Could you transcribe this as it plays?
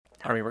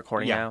Are we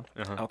recording now?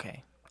 Uh-huh.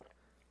 Okay.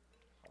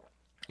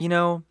 You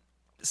know,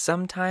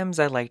 sometimes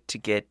I like to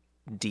get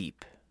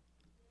deep.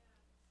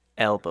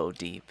 Elbow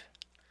deep.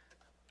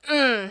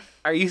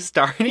 Are you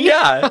starting?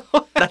 Yeah,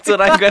 that's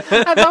what I'm gonna...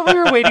 I thought we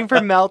were waiting for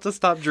Mel to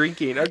stop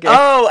drinking. Okay.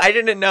 Oh, I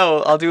didn't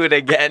know. I'll do it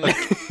again.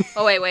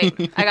 Oh,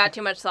 wait. I got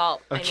too much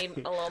salt. I need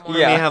a little more.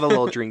 Yeah. Let me have a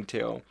little drink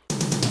too.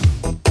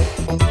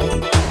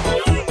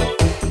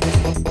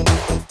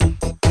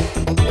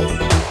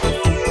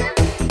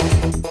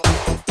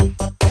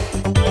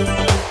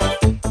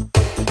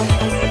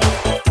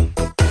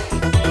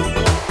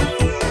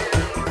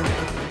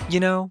 You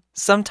know,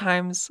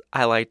 sometimes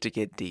I like to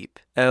get deep.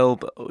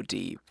 Elbow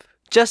deep.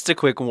 Just a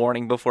quick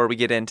warning before we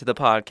get into the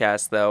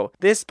podcast, though.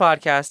 This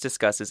podcast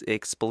discusses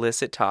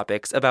explicit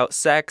topics about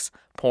sex,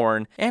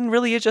 porn, and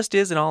really it just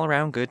is an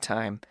all-around good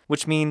time,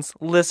 which means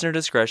listener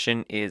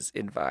discretion is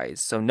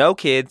advised. So no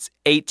kids,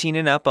 18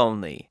 and up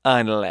only,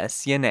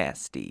 unless you're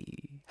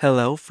nasty.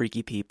 Hello,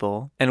 freaky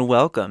people, and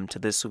welcome to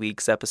this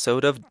week's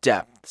episode of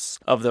Depths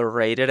of the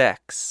Rated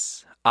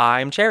X.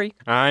 I'm Cherry.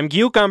 I'm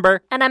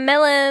Cucumber. And I'm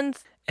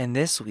Millens. And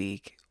this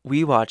week,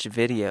 we watch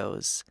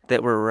videos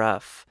that were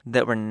rough,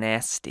 that were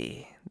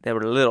nasty, that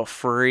were a little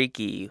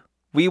freaky.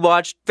 We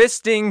watched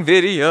fisting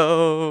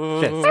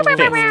videos.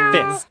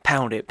 Fist.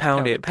 Pound it,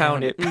 pound it,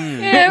 pound it.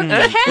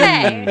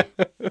 Okay.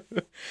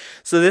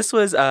 So this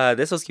was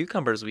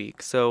Cucumber's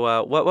week.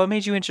 So what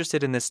made you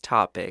interested in this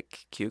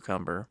topic,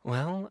 Cucumber?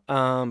 Well,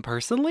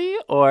 personally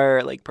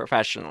or like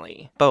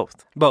professionally?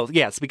 Both. Both,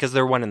 yes, because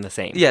they're one and the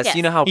same. Yes, Yes.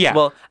 You know how, Yeah.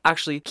 well,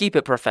 actually, keep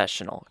it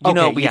professional.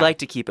 Okay, We yeah. like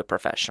to keep it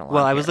professional.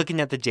 Well, on I was here. looking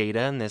at the data,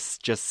 and this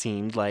just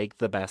seemed like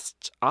the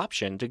best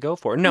option to go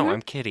for. No,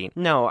 I'm kidding.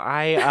 No,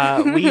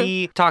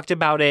 we talked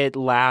about it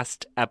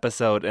last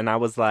episode, and I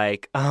was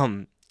like,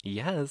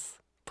 yes,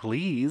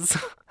 please.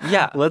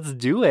 Yeah. Let's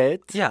do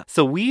it. Yeah.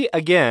 So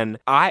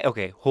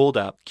okay, hold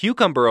up.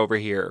 Cucumber over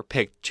here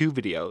picked 2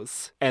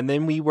 videos, and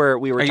then we were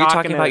Are you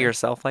talking about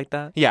yourself like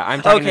that? Yeah,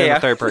 I'm talking Okay, in yeah.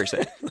 the third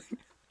person.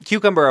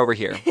 Cucumber over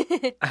here.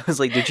 I was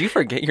like, did you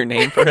forget your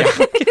name for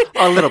it?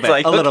 A little bit.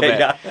 Like, a little okay, bit.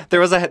 yeah. There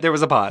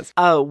was a pause.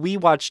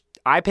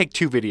 I picked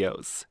 2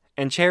 videos.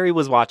 And Cherry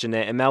was watching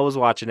it, and Mel was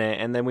watching it,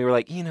 and then we were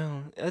like,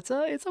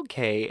 it's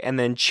okay. And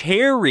then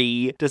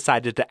Cherry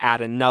decided to add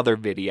another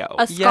video.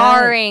 A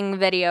scarring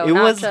video, It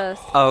not was-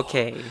 just...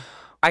 Okay.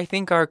 I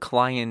think our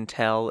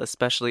clientele,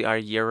 especially our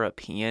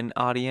European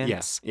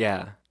audience,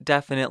 Yeah.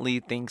 definitely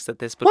thinks that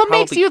this would What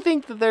probably... makes you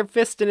think that they're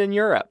fisting in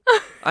Europe?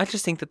 I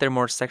just think that they're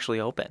more sexually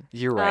open.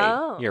 You're right.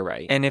 Oh. You're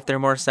right. And if they're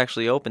more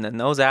sexually open, then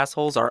those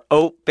assholes are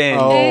open.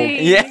 Oh,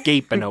 Hey. Yeah.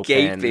 gaping open.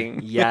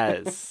 Gaping.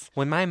 Yes.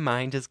 When my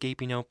mind is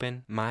gaping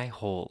open, my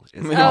hole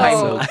is Oh.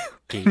 also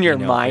gaping Your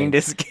open. mind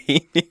is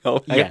gaping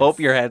open. I Yes. hope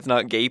your head's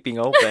not gaping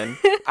open.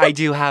 I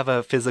do have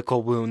a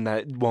physical wound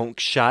that won't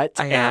shut.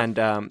 I have.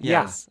 And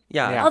Yes.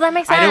 Yeah. Oh, that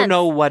makes I don't sense.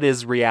 know what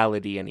is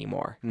reality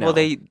anymore. No. Well,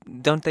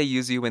 they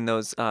use you in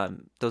those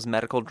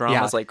medical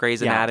dramas like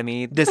Grey's Yeah.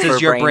 Anatomy. This for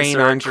is your brain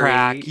on surgery.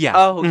 crack. Yeah.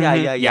 Oh, yeah,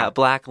 Mhm. yeah. Yeah.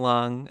 Black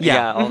lung. Yeah.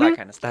 Yeah, all that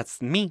kind of stuff.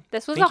 That's me.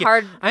 This was Thank a you.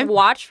 hard I'm-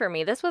 watch for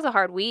me. This was a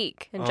hard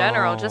week in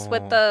general, just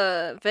with Oh.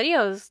 the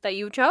videos that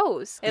you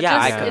chose. It's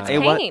Yeah, just, I- it's it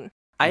wa- pain.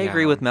 I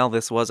agree Yeah. with Mel.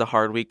 This was a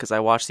hard week because I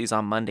watched these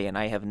on Monday and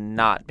I have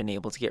not been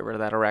able to get rid of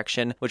that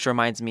erection, which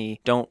reminds me,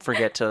 don't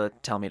forget to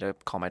tell me to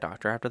call my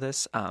doctor after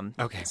this.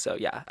 Okay. So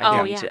yeah,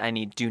 Oh, need yeah. to, I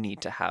do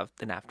need to have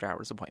an after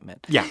hours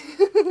appointment. Yeah.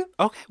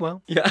 Okay,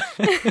 well. Yeah.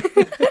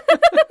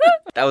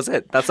 That was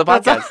it. That's the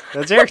podcast.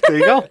 That's Eric. There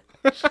you go.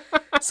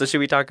 So should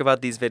we talk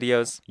about these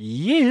videos?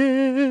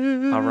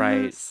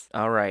 Yes.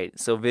 All right.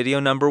 So video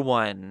number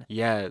 1.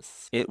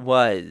 Yes. It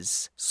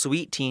was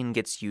Sweet Teen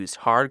Gets Used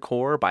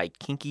Hardcore by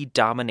Kinky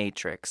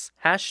Dominatrix.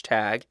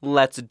 #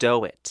 Let's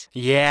Do It.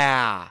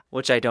 Yeah.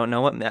 Which I don't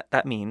know what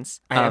that means.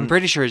 I'm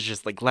pretty sure it's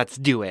just like, let's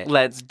do it.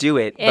 Let's do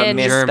it, but In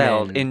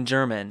misspelled German. in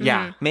German.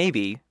 Yeah.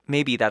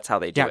 Maybe that's how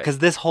they do Yeah, it. because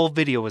this whole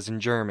video was in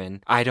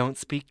German. I don't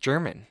speak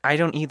German. I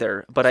don't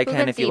either, but I So can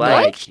then if you see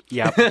like.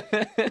 Yep.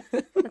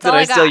 That's Did all I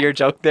I steal got. your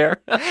joke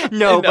there?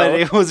 No, but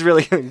it was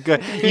really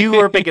good. You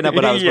were picking up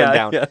what I was putting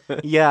down. Yeah.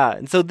 Yeah.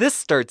 And so this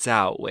starts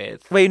out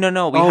with. Wait,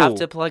 no. We have Oh.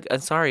 to plug.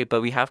 Sorry,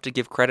 but we have to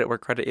give credit where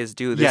credit is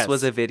due. This Yes.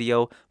 was a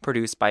video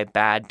produced by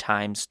Bad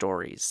Time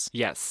Stories.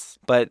 Yes.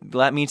 But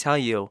let me tell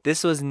you,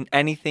 this was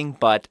anything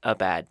but a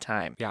bad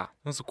time. Yeah.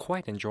 It was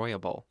quite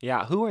enjoyable.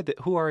 Yeah. Who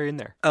are in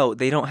there? Oh,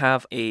 they don't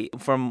have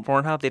from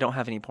Pornhub. They don't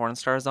have any porn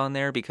stars on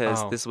there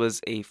because Oh. this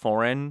was a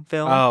foreign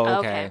film. Oh,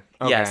 Okay.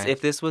 okay. Yes,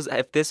 if this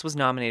was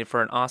nominated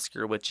for an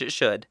Oscar, which it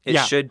should,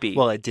 Yeah. should be.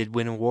 Well, it did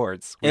win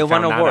awards. We it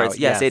won found that awards. out,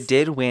 Yes, it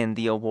did win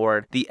the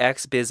award, the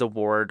XBiz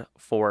Award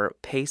for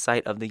Pay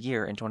Site of the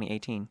Year in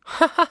 2018.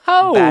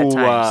 Oh, Bad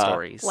Time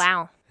Stories.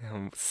 Wow.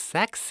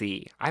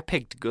 Sexy. I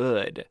picked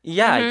good.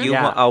 Yeah, you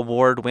Yeah.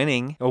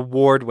 award-winning.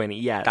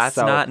 Award-winning, yes. That's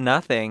So not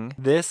nothing.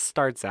 This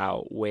starts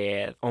out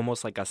with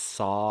almost like a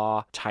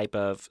Saw type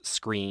of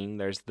screen.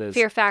 There's this...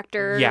 Fear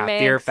Factor. Yeah,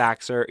 mix. Fear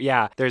Factor.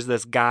 Yeah, there's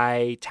this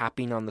guy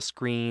tapping on the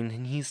screen,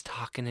 and he's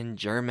talking in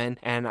German,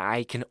 and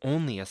I can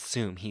only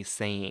assume he's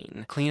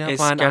saying, clean up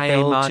on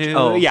aisle 2.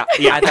 Oh, yeah.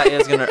 I thought I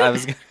was gonna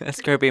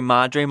Escarpe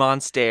Madre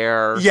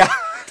Monster. Yeah.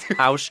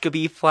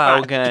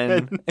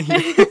 Ausgebeflogen.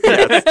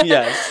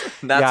 yes.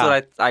 That's Yeah.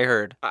 what I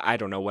heard. I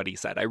don't know what he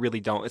said. I really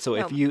don't. So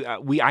No. if you,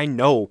 I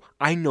know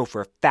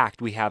for a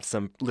fact we have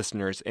some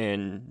listeners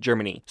in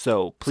Germany.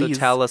 So please So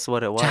tell us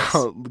what it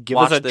was. give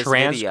Watch us a this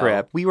transcript.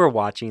 video. We were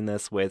watching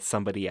this with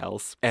somebody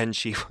else, and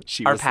she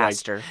Our was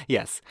pastor. like,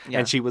 yes, Yeah.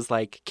 and she was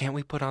like, "Can't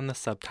we put on the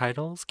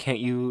subtitles? Can't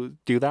you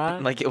do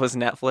that?" Like it was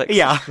Netflix.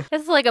 yeah,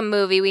 This is like a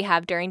movie we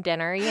have during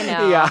dinner, you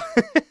know. yeah.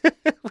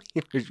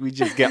 We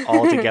just get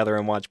all together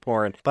and watch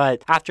porn.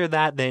 But after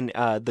that, then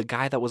the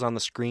guy that was on the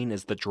screen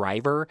is the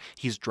driver.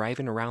 He's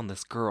driving around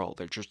this girl.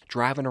 They're just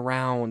driving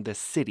around this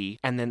city,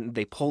 and then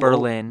they pull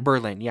Berlin.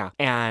 Berlin, yeah.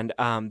 And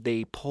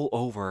they pull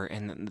over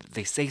and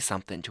they say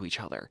something to each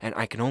other. And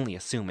I can only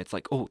assume it's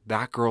like, oh,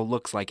 that girl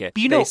looks like it.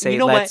 But They say, you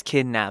know let's what?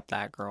 kidnap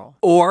that girl.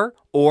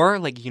 Or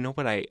like, you know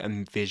what I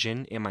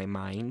envision in my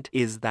mind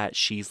is that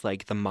she's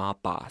like the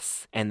mob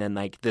boss, and then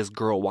like this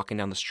girl walking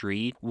down the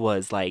street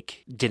was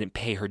like didn't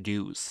pay her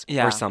dues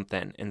Yeah. or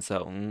something, and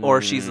so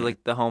Or she's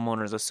like the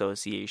homeowners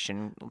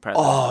association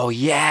president. oh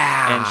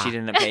yeah, And she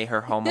didn't pay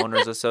her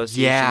homeowners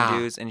association Yeah.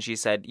 dues, and she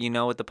said, "You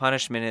know what the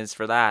punishment is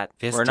for that?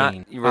 We're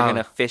Fisting.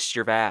 gonna fist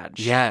your badge."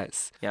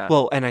 Yes. Yeah.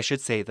 Well, and I should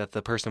say that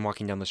the person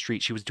walking down the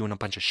street, she was doing a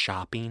bunch of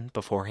shopping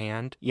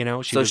beforehand. You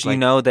know, So was you like,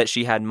 know that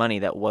she had money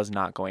that was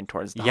not going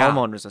towards the Yeah.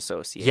 homeowners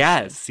association.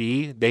 Yes,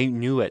 see, they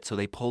knew it, so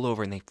they pull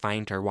over and they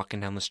find her walking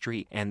down the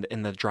street, and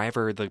the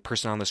driver, the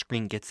person on the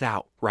screen, gets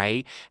out,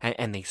 right,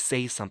 and they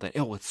say something.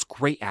 Oh, it's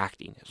great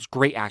acting. It was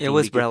great acting. It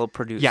was because- well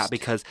produced. Yeah,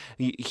 because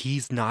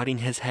he's nodding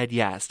his head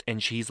yes,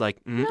 and she's like,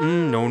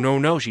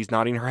 no. She's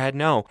nodding her head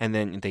no, and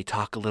then they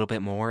talk a little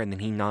bit more, and then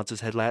he nods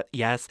his head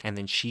yes, and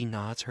then she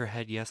nods her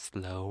head yes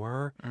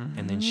slower,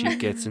 and then she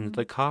gets into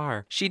the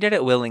car. She did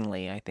it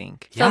willingly, I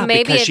think. So Yeah,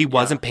 maybe because it- she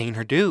wasn't paying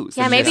her dues.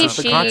 Yeah, and maybe this is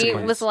the she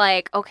consequence. was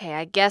like, okay,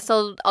 I guess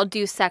I'll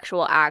do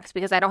sexual acts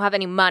because I don't have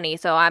any money,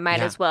 so I might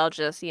Yeah. as well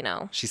just, you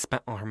know. She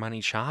spent all her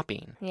money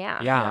shopping. Yeah.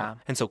 Yeah.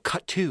 And so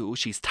cut to,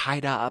 she's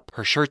tied up,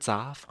 her shirt's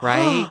off,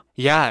 right?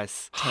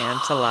 Yes.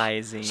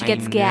 Tantalizing. She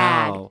gets I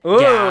gagged. know. Ooh.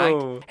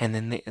 Gagged. And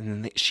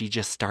then she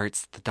just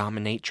starts, the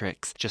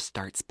dominatrix just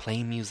starts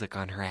playing music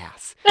on her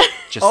ass.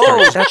 Just Oh,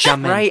 starts that's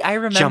jumping, right. I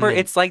remember. jumping.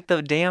 It's like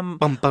the damn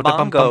Bum, ba, da,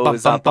 bum, bum, bum,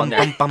 bongos bum, up on there.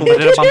 bum, bum, ba,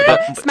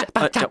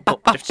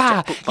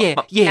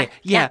 yeah.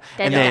 Yeah,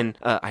 And yeah. then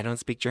I don't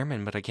speak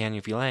German, but I can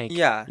if you like.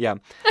 Yeah. Yeah.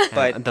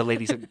 But- the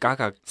Lady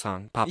Gaga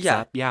song pops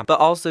Yeah. up. Yeah. But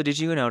also, did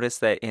you notice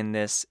that in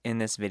this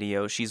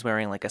video, she's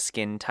wearing like a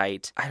skin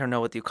tight, I don't know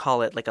what you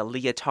call it, like a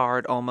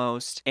leotard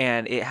almost,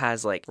 and it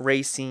has like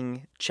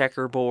racing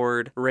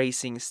checkerboard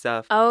racing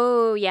stuff.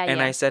 Oh, yeah, And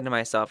yeah. I said to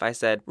myself, I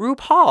said,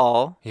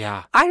 RuPaul,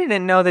 Yeah. I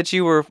didn't know that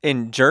you were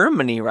in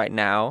Germany right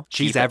now.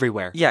 She's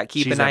everywhere. Yeah,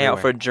 keep She's an eye out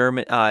for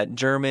everywhere.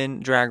 German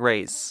drag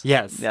race.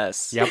 Yes.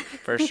 Yes. Yep.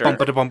 For sure.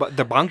 The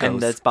bongos. And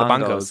that's The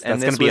bongos. bongos.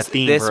 And That's this going to be a was-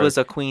 theme. This for was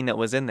a queen that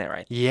was in there,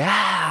 right?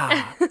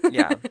 Yeah.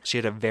 Yeah. She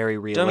had a very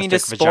realistic Don't mean to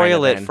vagina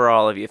spoil it then. for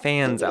all of you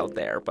fans out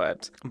there,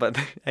 but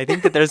I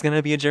think that there's going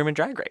to be a German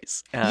drag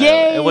race.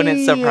 Yay! It wouldn't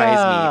surprise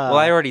me. Well,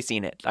 I already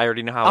seen it. I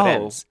already know how it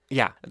ends.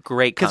 Yeah.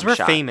 Great Because cum we're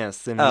shot.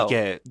 famous and Oh. we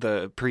get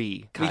the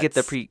pre. We get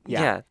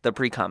the the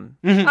pre-cum.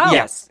 Mhm. Oh.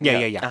 Yes.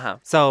 Yeah. Uh-huh.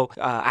 So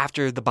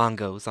after the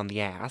bongos on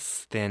the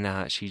ass,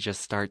 then she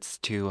just starts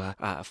to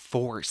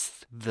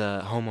force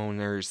the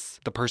homeowners,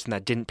 the person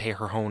that didn't pay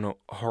her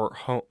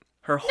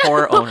Her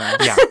whore owner.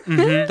 yeah,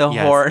 mhm, The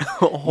yes.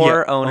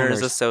 whore Yeah, owners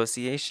owners.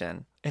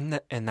 Association. And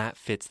that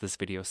fits this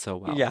video so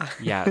well. Yeah.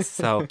 Yes.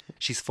 So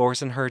she's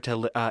forcing her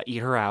to eat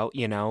her out,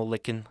 you know,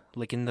 licking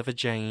the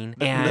vagina.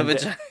 And The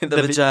vagina.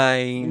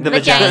 the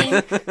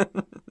vagina.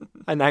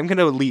 And I'm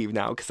gonna leave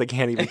now because I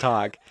can't even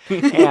talk.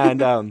 And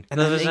The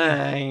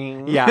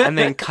vagina. yeah, and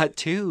then cut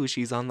to,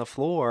 she's on the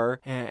floor,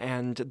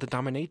 and the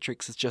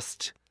dominatrix is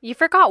just. You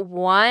forgot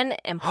one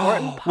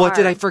important part. What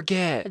did I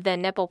forget? The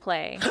nipple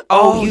play.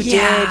 Oh, you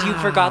yeah. did. You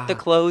forgot the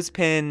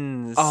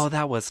clothespins. Oh,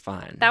 that was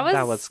fun. That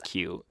was-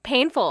 cute.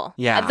 Painful.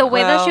 Yeah. The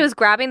way that she Well- was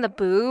grabbing the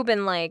boob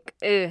and like,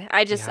 ugh,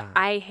 Yeah.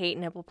 I hate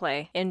nipple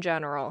play in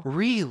general.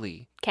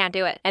 Really? Can't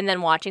do it. And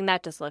then watching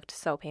that just looked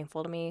so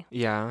painful to me.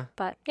 Yeah.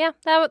 But yeah,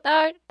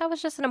 that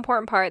was just an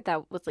important part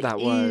that was like, That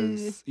ew.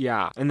 was.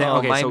 Yeah. And then Oh,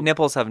 okay, my so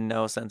nipples have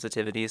no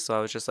sensitivity, so I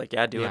was just like,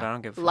 yeah, do it. Yeah. I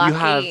don't give a Lucky. you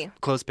have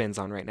clothespins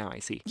on right now. I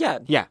see. Yeah.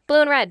 Yeah.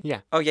 Blue and red.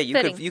 Yeah. Oh, yeah,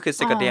 Fitting. you could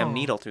stick a Oh. damn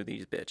needle through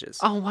these bitches.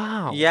 Oh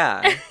wow.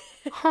 Yeah.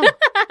 Huh.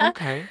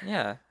 Okay.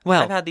 Yeah.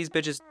 Well- I've had these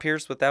bitches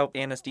pierced without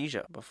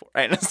anesthesia before.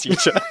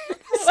 Anesthesia.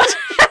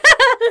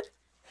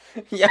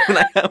 Yeah,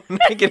 when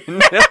I get a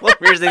nipple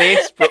piercing, they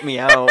just put me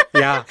out.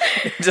 Yeah.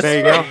 Just There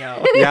you put go.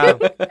 me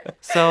out. Yeah.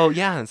 So,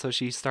 yeah, and so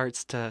she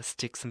starts to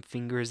stick some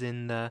fingers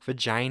in the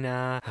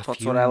vagina. That's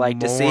few what I like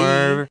to see.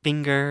 more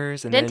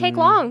fingers. And Didn't then, take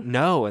long.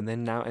 No, and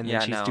then Yeah,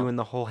 she's no. doing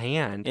the whole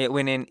hand. It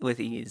went in with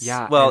ease.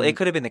 Yeah, Well, and- it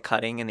could have been the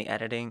cutting and the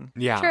editing,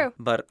 Yeah. True.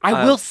 but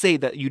I will say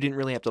that you didn't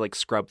really have to like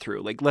scrub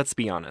through. Like, let's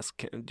be honest.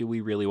 Do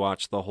we really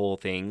watch the whole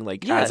thing?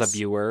 Like, as a Yes.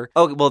 viewer?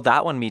 Oh, well,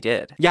 that one we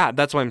did. Yeah,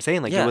 that's what I'm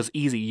saying. Like, Yeah. it was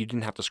easy. You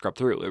didn't have to scrub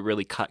through. It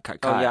really cut.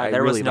 Oh yeah, I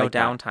there was really no liked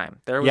that. downtime.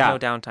 There was Yeah. no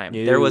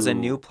downtime. There was a No.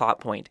 new plot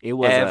point. It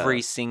was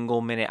every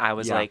single minute. I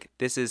was Yeah. like,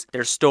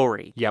 there's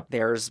story. Yep.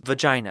 There's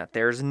vagina.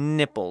 There's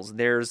nipples.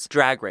 There's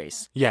drag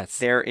race. Yes.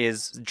 There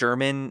is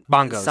German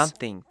Bongos.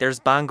 something. There's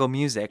bongo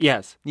music.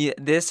 Yes. Yeah,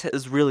 this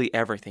is really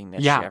everything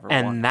that she Yeah, ever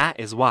and won. that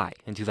is why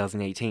in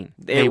 2018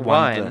 They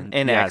won the-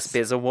 an yes.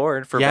 XBiz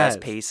award for Yes.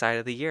 Best Pay Side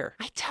of the Year.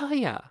 I tell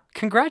ya,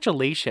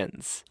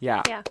 congratulations.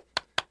 Yeah. Yeah.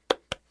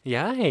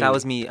 Yay. That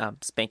was me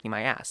spanking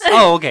my ass.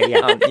 Oh, okay.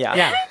 Yeah. Yeah.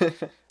 Yeah.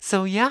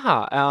 So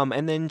yeah,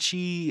 and then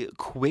she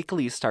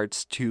quickly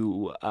starts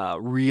to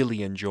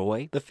really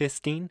enjoy the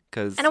fisting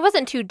because And it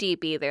wasn't too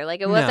deep either. Like,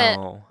 it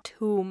wasn't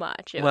too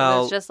much. It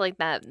Well- was just like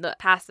the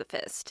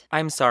pacifist.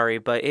 I'm sorry,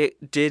 but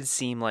it did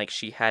seem like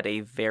she had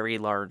a very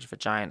large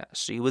vagina.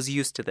 She was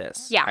used to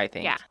this, Yeah, I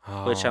think.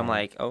 yeah. Which I'm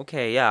like,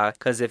 okay, yeah,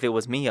 because if it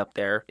was me up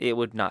there, it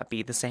would not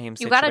be the same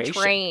You situation. gotta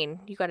train.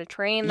 You gotta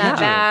train that Yeah.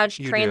 badge,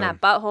 You train do.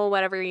 that butthole,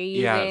 whatever you're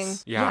using.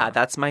 Yes. Yeah,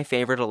 that's my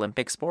favorite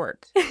Olympic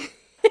sport.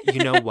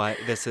 You know what?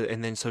 This is,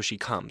 and then so she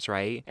comes,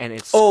 right? And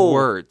it Oh.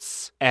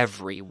 squirts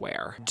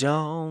everywhere.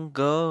 Don't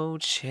go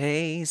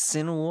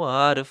chasing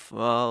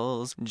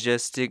waterfalls.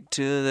 Just stick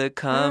to the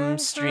cum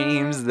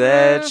streams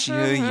that you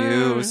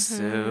used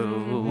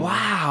to.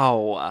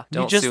 Wow.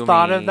 Don't you just sue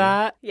thought me. of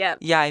that? Yep.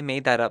 Yeah, I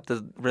made that up,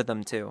 the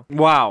rhythm too.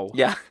 Wow.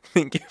 Yeah,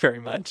 thank you very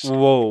much.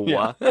 Whoa.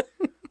 Yeah.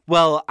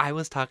 Well, I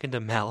was talking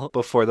to Mel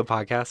before the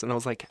podcast and I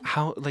was like,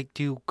 how, like,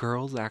 do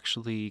girls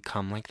actually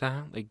come like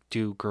that? Like,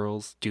 do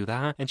girls do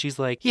that? And she's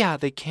like, yeah,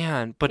 they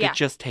can, but Yeah. it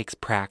just takes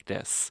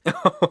practice.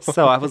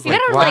 So I was You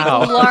like, gotta wow.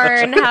 like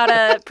learn how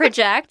to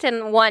project.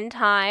 And one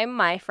time,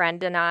 my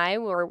friend and I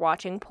were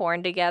watching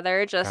porn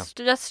together, just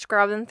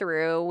scrubbing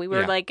through. We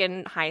were Yeah. like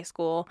in high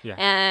school, Yeah.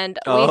 and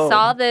we Oh.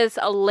 saw this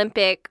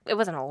Olympic. It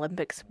wasn't an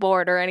Olympic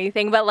sport or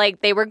anything, but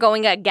like they were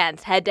going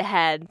against head to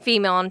head,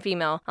 female on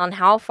female, on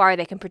how far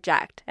they can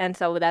project. And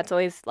so that's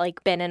always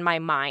like been in my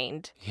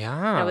mind.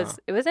 Yeah.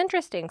 It was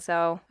interesting.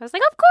 So I was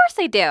like, of course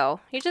they do.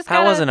 You just That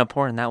gotta... wasn't a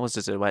porn, that was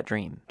just a wet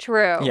dream.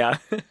 true. Yeah.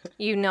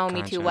 You know me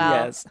Gotcha. too well.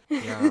 Yes.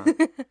 Yeah.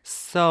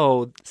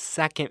 So,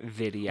 second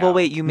video. Well,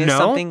 wait, you missed No?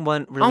 something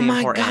really Oh my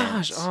important.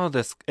 gosh. Oh,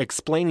 this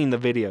explaining the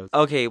videos.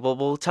 Okay, well,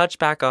 we'll touch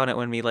back on it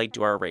when we like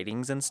do our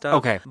ratings and stuff.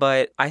 Okay.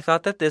 But I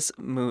thought that this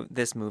movie,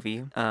 this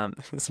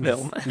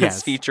film, Yes.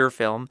 this feature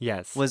film,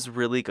 Yes. was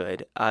really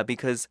good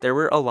because there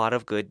were a lot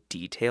of good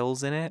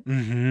details in it.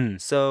 Mm-hmm.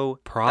 So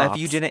Props.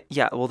 if you didn't,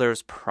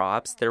 there's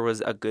props. There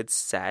was a good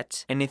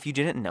set, and if you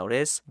didn't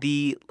notice,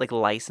 the like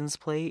license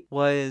plate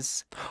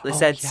was it Oh,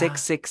 said yeah.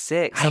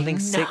 666, I something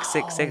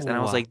 666, and I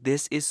was know. like,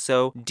 this is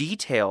so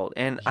detailed,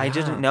 and I Yeah.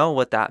 didn't know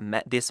what that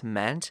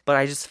meant, but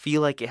I just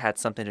feel like it had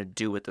something to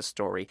do with the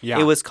story. Yeah.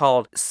 It was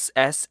called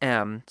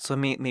SM, so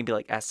maybe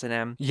like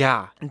S&M,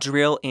 Yeah.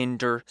 Drill in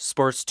der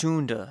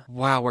Sportstunde.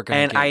 Wow, we're gonna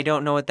And get... I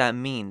don't know what that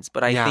means,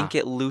 but I Yeah. think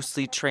it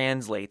loosely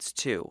translates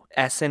to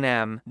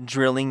S&M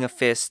drilling a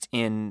fist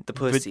in the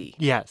pussy.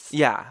 Yes.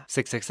 Yeah.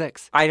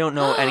 666. I don't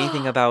know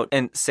anything about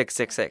and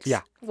 666.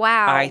 Yeah.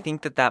 Wow. I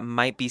think that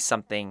might be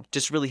something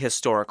just really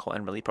historical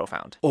and really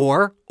profound.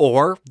 Or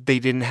they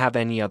didn't have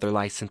any other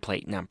license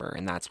plate number,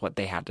 and that's what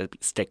they had to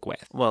stick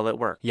with. Well, it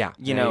worked. Yeah,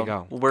 You there know, you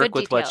go. work Good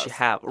with what you details.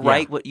 have.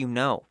 Write what you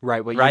know.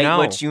 Right, what you Write know.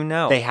 what you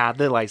know. They had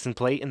the license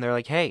plate, and they're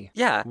like, hey,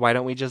 Yeah. why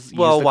don't we just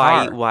Well, use the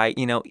why? car? Why?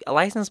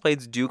 License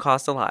plates do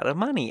cost a lot of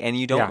money, and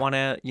you don't Yeah. want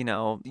to.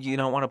 You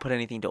don't want to put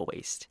anything to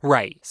waste.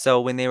 Right. So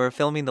when they were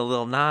filming the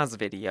Lil Nas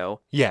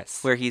video, Yes.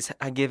 where he's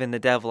giving the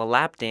devil a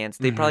lap dance,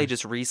 they probably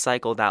just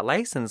recycled that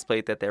license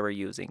plate that they were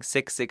using.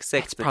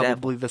 666. It's The devil.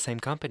 probably the same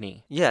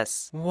company.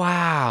 Yes.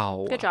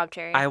 Wow. Good job,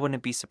 Cherry. I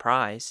wouldn't be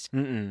surprised.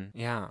 Mm-mm.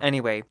 Yeah.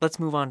 Anyway, let's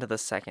move on to the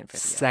second video.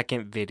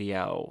 Second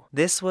video.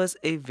 This was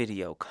a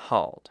video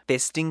called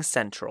Fisting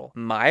Central.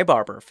 My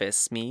barber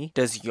fists me.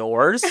 Does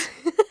yours?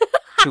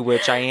 To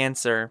which I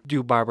answer,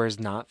 Do barbers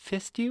not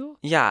fist you?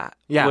 yeah.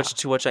 Yeah.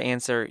 To which I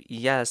answer,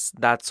 yes,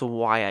 that's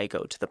why I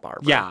go to the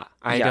barber. Yeah.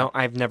 Yeah.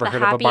 I've never The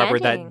heard of a happy barber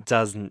ending. that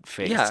doesn't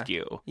fist Yeah.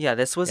 you. Yeah,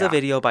 this was Yeah. a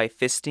video by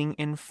Fisting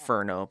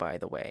Inferno, by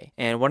the way.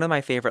 And one of my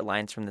favorite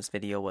lines from this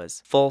video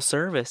was, full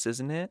service,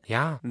 isn't it?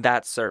 Yeah.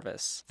 That's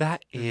service.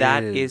 That is.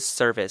 That is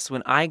service.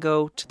 When I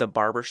go to the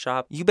barber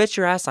shop, you bet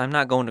your ass I'm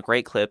not going to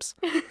Great Clips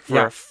for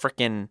Yeah. a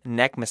freaking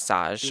neck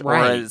massage or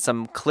Right.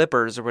 some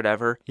clippers or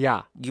whatever,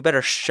 Yeah. you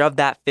better shove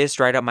that fist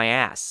right up my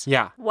ass.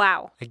 Yeah.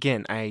 Wow.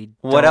 Again, I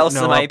What don't else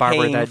know am a I barber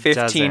paying that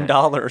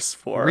 $15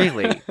 for?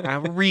 Really?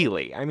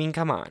 Really? I mean,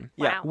 come on.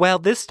 Yeah. Wow. Well,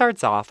 this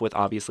starts off with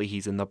obviously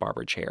he's in the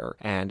barber chair,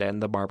 and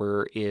the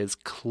barber is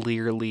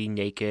clearly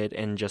naked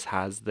and just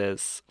has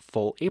this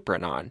full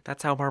apron on.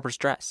 That's how barbers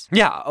dress.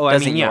 Yeah. Oh,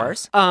 Doesn't I mean, yeah.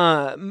 yours?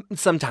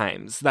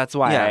 Sometimes. That's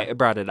why Yeah. I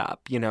brought it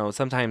up. You know,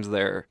 sometimes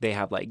they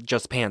have like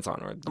just pants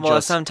on or Well,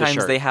 just the sometimes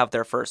shirt. they have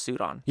their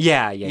fursuit on.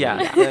 Yeah.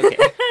 okay.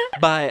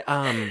 But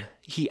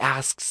he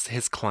asks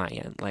his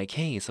client like,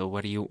 "Hey, so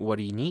what do you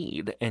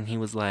need?" And he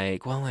was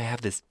like, "Well, I have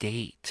this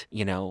date,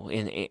 you know,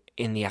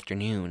 in the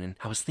afternoon, and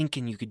I was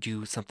thinking you could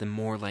do something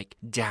more like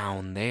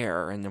down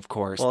there." And of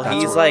course, Well, that's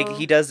he's where- like,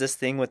 he does this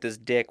thing with his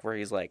dick where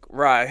he's like,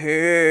 right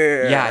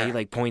here. yeah, he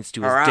like points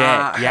to his Right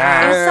dick. It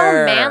Yeah. was so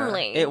here.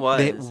 manly. It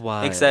was. It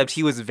was. Except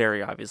he was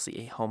very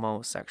obviously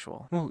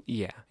homosexual. Well,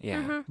 yeah.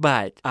 Mm-hmm.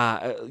 But,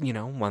 you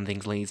know, one thing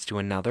leads to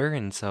another.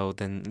 And so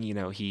then, you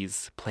know,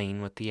 he's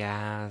playing with the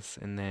ass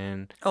and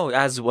then Oh,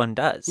 as one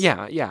does.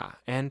 Yeah.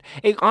 And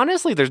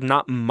honestly, there's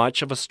not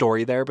much of a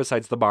story there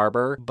besides the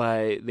barber,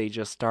 but they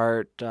just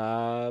start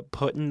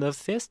putting the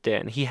fist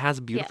in. He has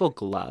beautiful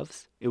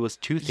gloves. It was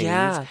two things.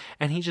 Yeah.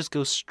 And he just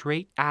goes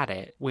straight at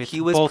it with He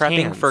was both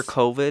prepping hands. for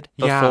COVID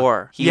Yeah.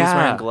 before. He was Yeah.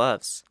 wearing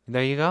gloves.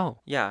 There you go.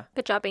 Yeah.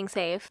 Good job being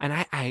safe. And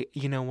I,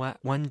 you know what?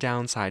 One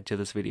downside to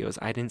this video is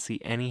I didn't see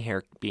any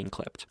hair being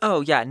clipped. Oh,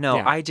 yeah. No,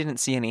 Yeah. I didn't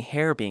see any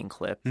hair being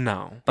clipped.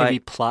 No. But- Maybe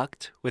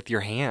plucked with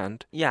your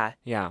hand. Yeah.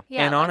 Yeah.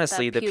 Yeah, and like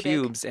honestly, the pubic.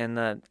 pubes and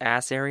the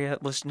ass area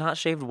was not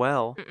shaved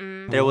well.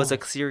 Mm-mm. There was a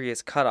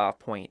serious cutoff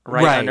point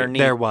right underneath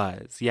There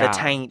was. Yeah. the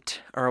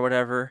taint or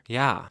whatever.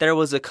 Yeah. There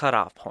was a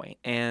cutoff point,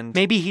 and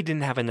Maybe he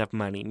didn't have enough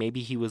money.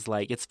 Maybe he was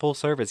like, it's full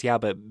service. Yeah,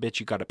 but bitch,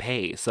 you got to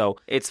pay. So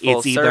it's full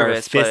it's either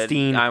service,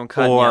 fisting but I'm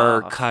cutting you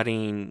or off.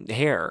 cutting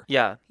hair.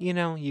 Yeah, You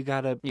know, you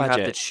got to you budget.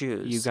 have to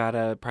choose. You got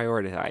to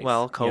prioritize.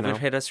 Well, you COVID know?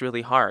 hit us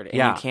really hard, and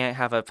Yeah. you can't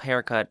have a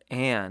haircut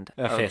and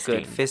A good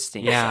fisting.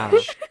 fisting. Yeah.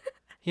 sesh.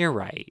 You're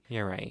right.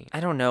 You're right. I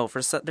don't know.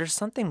 There's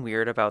something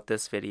weird about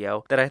this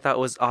video that I thought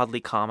was oddly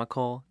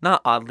comical. Not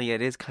oddly,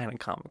 it is kind of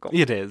comical.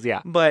 It is,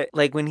 yeah. But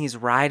like when he's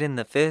riding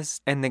the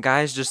fist and the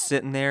guy's just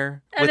sitting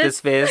there And with his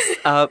fist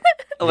up,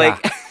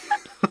 like,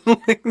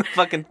 like the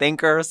fucking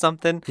thinker or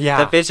something.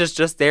 Yeah. The fist is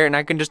just there, and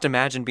I can just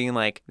imagine being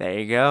like, there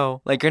you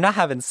go. Like you're not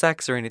having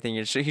sex or anything.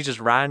 He's just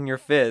riding your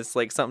fist,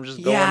 like something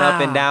just going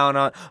up and down,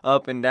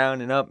 up and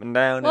down, and up and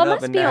down, Well, it and up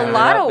must and be down. a and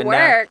lot up of and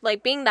down. work,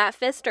 like being that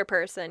fister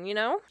person, you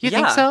know? You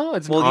think Yeah. so?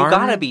 It's an Well, you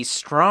gotta arm? be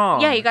strong.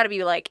 Yeah, you got to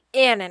be like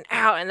in and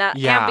out, and that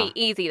Yeah. can't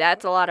be easy.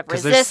 That's a lot of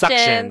 'Cause there's resistance.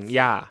 suction.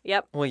 Yeah.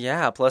 Yep. Well,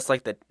 yeah. Plus,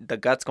 like the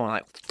guts going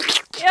like.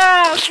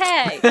 Yeah.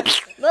 Okay.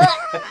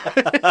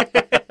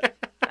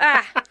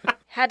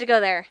 Had to go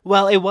there.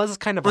 Well, it was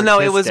kind of Well, no,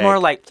 it was artistic. more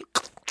like.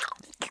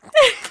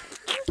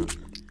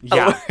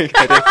 Yeah.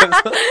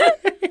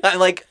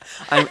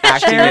 I'm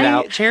acting it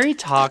out. Cherry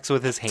talks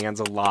with his hands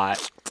a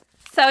lot.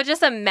 So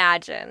just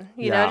imagine,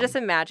 you know, Yeah. just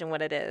imagine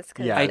what it is.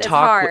 'Cause Yeah. I it's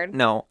talk. hard.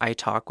 I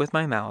talk with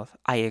my mouth.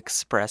 I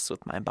express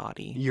with my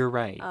body. You're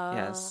right. Oh.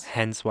 Yes.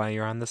 Hence why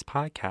you're on this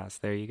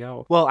podcast. There you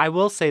go. Well, I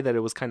will say that it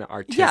was kind of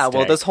artistic. Yeah.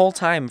 Well, this whole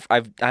time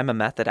I'm a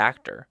method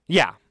actor.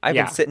 Yeah. I've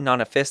yeah. been sitting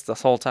on a fist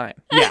this whole time.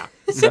 Yeah.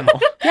 So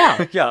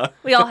Yeah. yeah.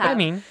 We all have. I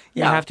mean,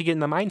 you Yeah. have to get in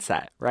the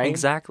mindset, right?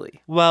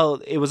 Exactly. Well,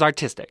 it was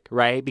artistic,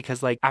 right?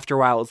 Because like after a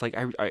while, it's like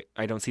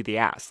I don't see the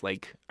ass.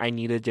 Like I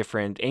need a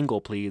different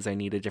angle, please. I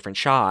need a different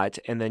shot.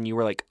 And then you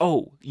were like,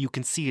 oh, you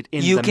can see it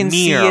in You the can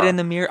mirror. see it in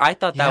the mirror. I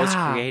thought that was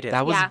Yeah, creative.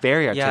 That was Yeah.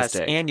 very yes,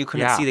 artistic. and you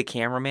couldn't Yeah. see the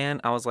cameraman.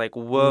 I was like,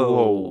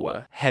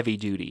 whoa. Heavy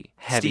duty.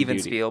 Heavy Steven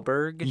duty.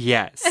 Spielberg.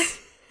 Yes.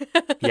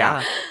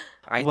 Yeah.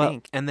 I Well,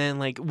 think. and then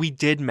like we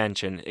did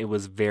mention it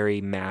was very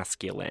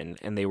masculine,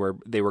 and they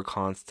were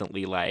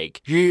constantly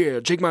like, "Yeah,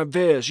 take my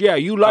fish. Yeah,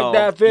 you like Oh,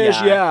 that fish.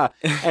 yeah.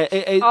 Yeah."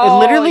 It Oh,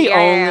 literally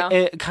yeah. only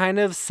it kind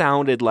of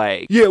sounded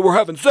like, "Yeah, we're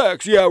having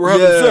sex. Yeah, we're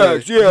having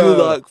sex.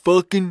 Yeah,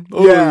 fucking?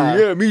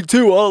 Yeah. me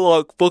too. I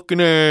like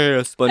fucking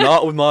ass, but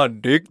not with my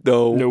dick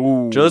though.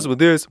 No. Just with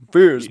this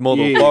fierce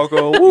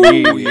motherfucker.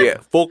 Yeah. Woo, yeah,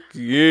 fuck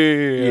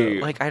yeah.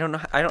 Yeah. Like I don't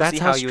know. I don't That's see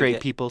how you would straight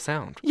get- people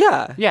sound."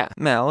 Yeah. Yeah.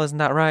 Mel, isn't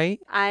that right?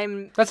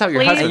 I'm. That's how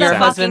your Please husband the Your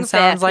sounds. husband fucking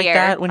sounds fifth like here.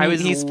 that when I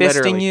was he's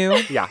literally- fisting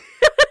you. Yeah.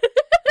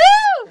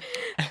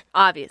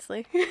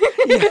 Obviously.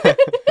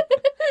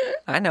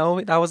 I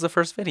know that was the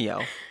first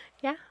video.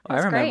 Yeah. I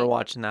that's remember great.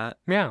 watching that.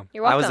 Yeah.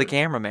 You're I welcome. was the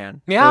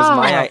cameraman. Yeah. It was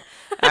my.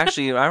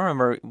 Actually, I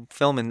remember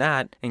filming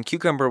that, and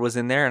Cucumber was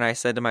in there, and I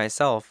said to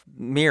myself,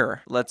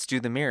 "Mirror, let's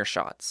do the mirror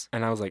shots."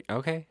 And I was like,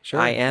 "Okay, sure."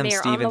 I am Mirror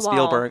on Steven the wall.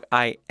 Spielberg.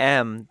 I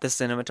am the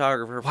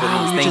cinematographer for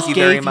Wow, these. you Thank just you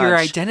gave very much. your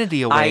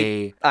identity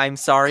away. I'm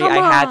sorry. Come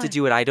I had to on.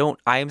 do it.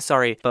 I am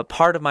sorry. But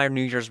part of my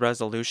New Year's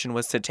resolution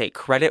was to take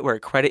credit where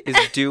credit is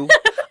due.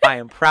 I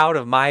am proud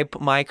of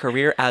my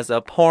career as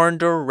a porn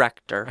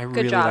director. I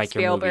really job, like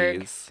your Spielberg.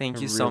 movies. Thank I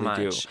you so really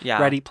do. much. Yeah.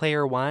 Ready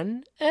Player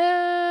One?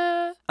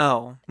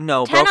 Oh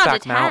no, 10 out of Brokeback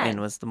 10. Mountain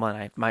was the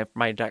one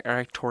my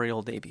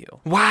directorial debut.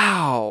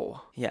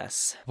 Wow.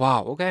 Yes.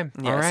 Wow. Okay.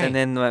 Yes. All right. And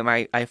then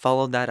I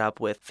followed that up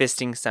with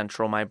Fisting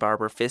Central. My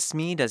barber fists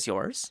me. Does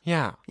yours?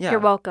 yeah. Yeah. You're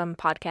welcome,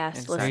 podcast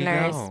Exactly. listeners.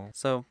 There you go.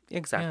 So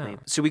exactly. Yeah.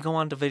 Should we go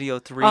on to video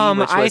 3?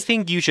 which I was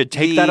think you should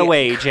take that the-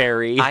 away,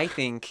 Jerry.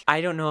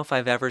 I don't know if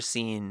I've ever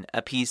seen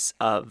a piece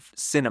of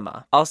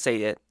cinema. I'll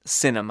say it,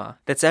 cinema,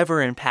 that's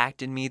ever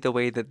impacted me the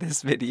way that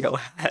this video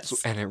has.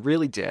 And it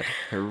really did.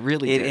 It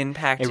really It did.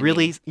 impacted It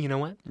really, me. you know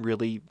what?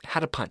 Really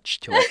had a punch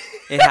to it.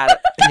 It had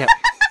yeah.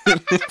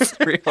 It's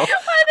real.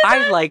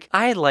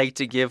 I like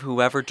to give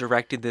whoever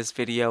directed this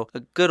video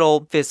a good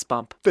old fist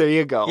bump. There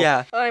you go.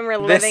 Yeah. I'm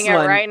reliving it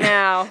one- right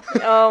now.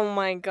 Oh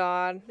my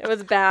god. It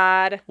was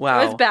bad.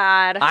 Wow. It was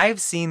bad. I've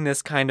seen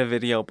this kind of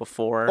video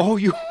before. Oh,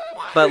 you.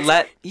 But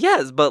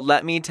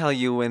let me tell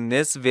you, when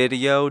this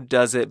video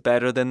does it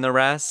better than the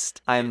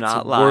rest, I'm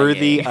not lying.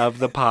 Worthy of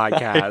the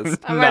podcast.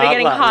 I'm already not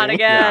getting hot lying.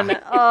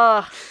 again.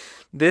 Ugh.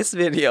 This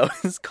video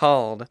is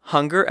called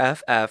Hunger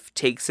FF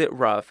Takes It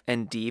Rough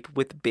and Deep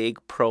with Big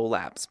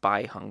Prolapse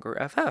by Hunger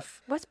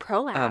FF. What's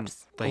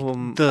prolapse? Like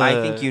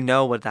I think you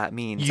know what that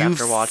means You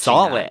after watching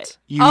saw that. it.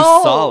 You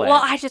oh, saw it.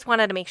 well, I just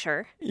wanted to make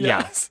sure.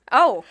 Yes.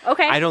 Oh,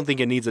 okay. I don't think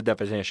it needs a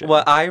definition.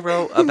 What I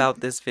wrote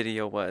about this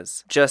video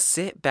was just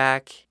sit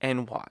back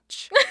and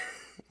watch.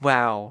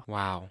 Wow.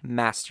 Wow.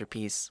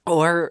 Masterpiece.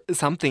 Or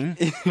something.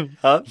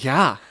 Huh?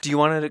 Yeah. Do you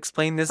want to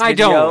explain this I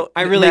video? don't.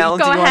 I really- Mel,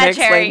 do Go you want to ahead,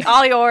 Cherry. explain?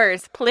 All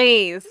yours,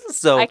 please.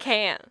 So I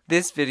can't.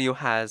 this video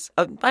has,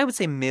 I would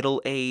say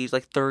middle-aged,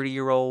 like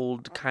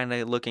 30-year-old kind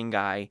of looking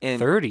guy.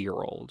 And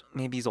 30-year-old.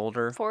 maybe he's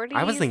older. 40s?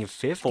 I was thinking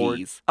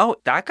 50s. Oh,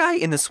 that guy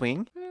in the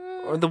swing?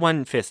 Or the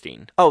one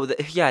fisting. Oh,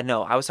 yeah,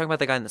 no. I was talking about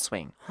the guy in the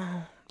swing.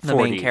 The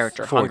main 40s,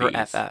 character, Hunger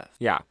 40s. FF.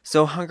 Yeah.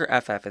 So Hunger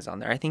FF is on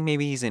there. I think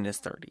maybe he's in his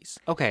 30s.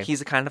 Okay.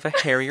 He's a kind of a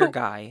hairier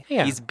guy.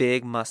 Yeah. He's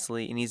big,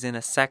 muscly, and he's in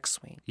a sex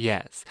swing.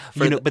 Yes.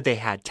 For But they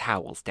had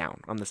towels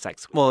down on the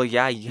sex swing. Well,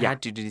 yeah, you Yeah.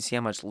 had to. Did you see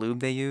how much lube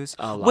they use?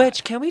 A lot.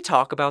 Which, can we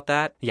talk about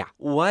that? Yeah.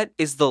 What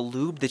is the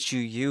lube that you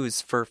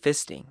use for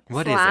fisting?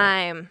 What is it?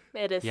 Slime.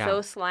 It is Yeah.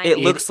 so slimy. It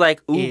looks like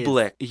Is-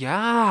 oobleck.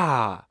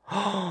 Yeah.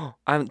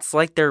 It's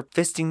like they're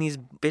fisting these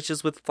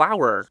bitches with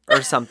flour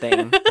or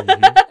something.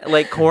 Mhm.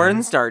 Like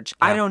cornstarch.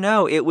 I Yeah. don't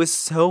know. It was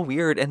so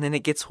weird. And then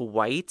it gets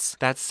white.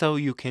 That's so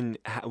you can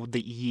have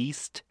the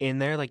yeast in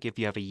there. Like if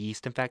you have a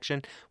yeast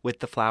infection with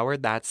the flour,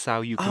 that's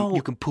how you can Oh.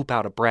 you can poop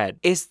out a bread.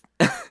 Is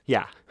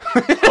Yeah.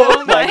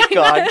 oh my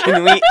god,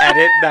 can we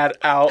edit that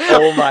out?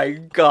 Oh my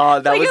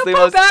god, that Like was you the poop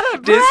most out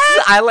of bread?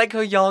 I like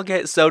how y'all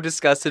get so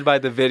disgusted by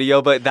the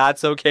video, but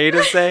that's okay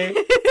to say.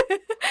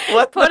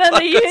 What Put the in the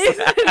fuck was yeast,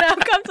 that? and now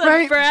comes the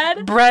Right.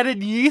 bread. Bread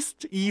and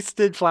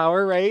yeasted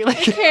flour, right? I Like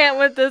can't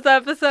with this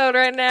episode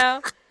right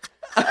now.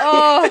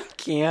 Oh,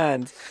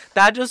 Can't.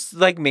 That just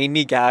like made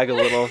me gag a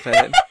little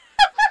bit.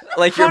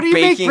 Like How you're do you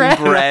make baking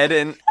bread?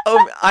 and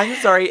I'm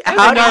sorry.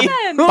 How do you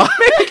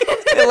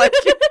again. like,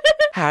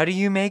 how do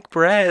you make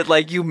bread?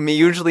 Like you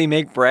usually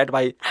make bread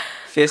by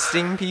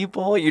fisting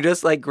people. You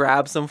just like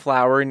grab some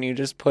flour and you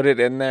just put it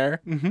in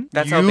there.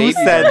 That's you how babies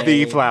said are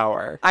the made.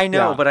 flour. I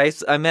know, Yeah. but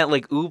I meant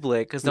like oobleck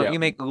because don't Yeah. you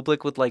make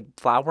oobleck with like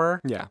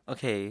flour? Yeah.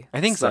 Okay, I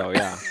think so,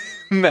 yeah.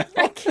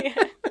 I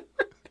can't.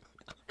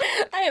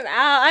 I am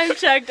out. I'm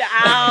checked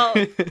out.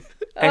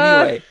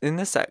 Anyway, in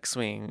the sex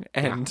swing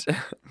and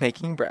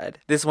making bread,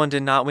 this one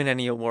did not win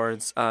any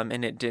awards,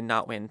 and it did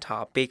not win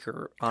top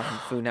baker on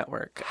Food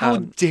Network. How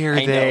dare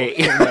I know, they?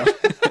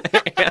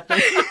 I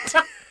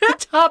know.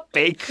 Top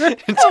baker.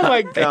 Oh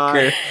my god.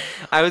 Baker.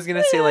 I was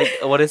gonna say like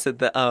what is it,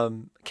 the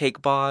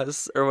Cake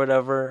Boss or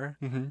whatever.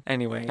 Mhm.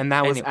 Anyway, And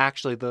that was anyway.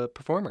 actually the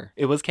performer.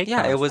 It was Cake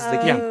yeah, Boss. it was the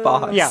Oh. Cake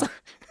Boss. Yeah.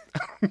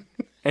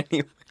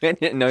 Anyway, I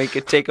didn't know you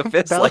could take a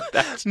fist Mel, like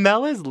that.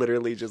 Mel is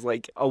literally just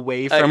like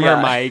away from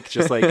yeah. her mic,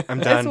 just like, I'm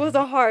done. This was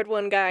a hard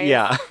one, guys.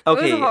 yeah.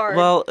 Okay, hard.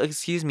 well,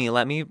 excuse me.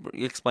 Let me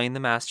explain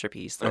the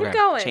masterpiece that Okay.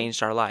 Going.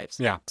 changed our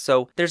lives. Yeah.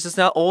 So there's this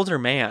now older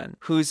man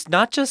who's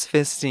not just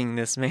fisting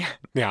this man,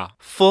 Yeah.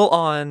 full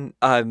on.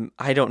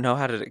 I don't know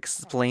how to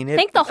explain it.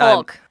 Think the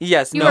Hulk.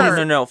 Yes, You no,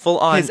 were- no, full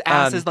on. His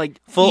ass is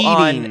like full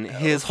eating on.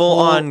 his full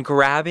whole- on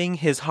grabbing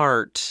his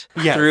heart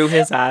Yes. through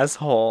his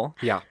asshole.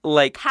 Yeah.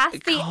 Like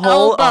Past the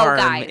whole elbow, arm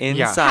guys.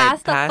 inside,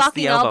 Past the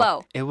fucking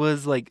elbow. It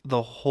was like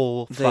the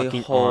whole The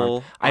fucking whole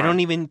arm. I don't arm.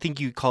 even think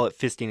you call it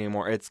fisting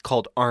anymore. It's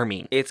called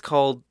arming. It's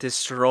called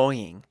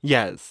destroying.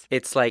 Yes.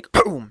 It's like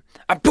boom,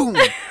 a boom,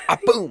 a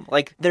boom.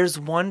 Like there's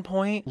one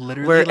point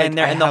Literally, where like, and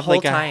there I and the have, whole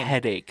like, a time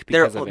headache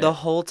there because of it. the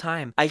whole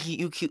time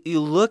you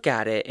look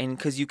at it and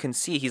because you can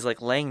see he's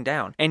like laying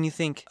down and you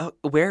think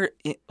where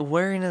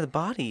in the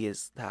body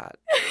is that?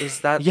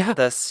 Is that Yeah.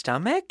 the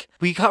stomach?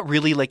 We got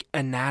really like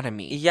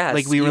anatomy. Yes,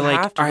 Like we you were like,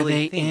 have to are really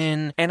they think.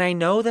 in? And I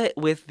know that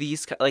with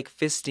these like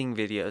fisting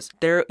videos,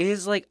 there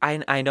is like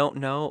I don't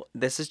know.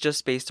 This is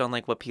just based on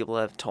like what people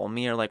have told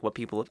me or like what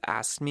people have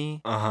asked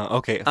me.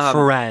 Okay. Um,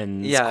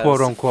 Friends. Yes,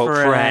 Quote unquote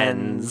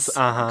friends.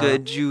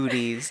 Good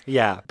Judies.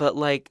 Yeah. But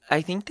like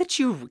I think that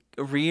you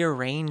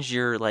rearrange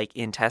your like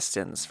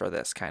intestines for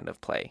this kind of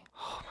play.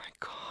 Oh my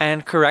god.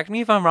 And correct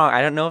me if I'm wrong.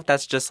 I don't know if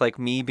that's just like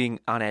me being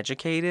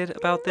uneducated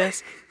about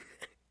this.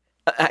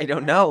 I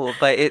don't know,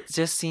 but it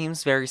just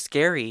seems very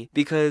scary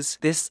because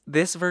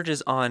this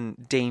verges on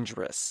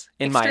dangerous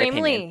in my opinion.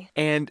 Extremely.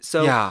 And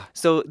so Yeah.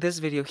 so this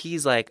video,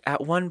 he's like,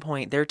 at one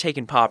point they're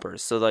taking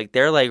poppers, so like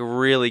they're like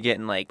really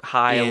getting like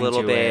high a little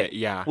Into bit. it,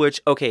 yeah. Which,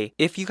 okay,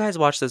 if you guys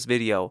watch this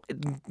video,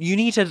 you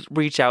need to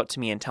reach out to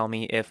me and tell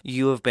me if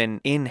you have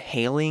been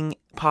inhaling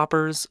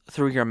poppers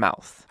through your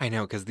mouth. I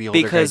know, because the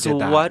older Because guy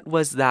did that. what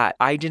was that?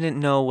 I didn't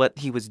know what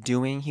he was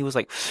doing. He was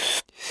like,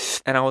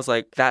 and I was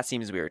like, that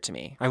seems weird to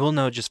me. I will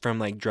know just from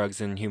like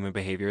drugs and human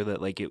behavior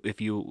that like if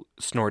you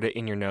snort it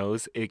in your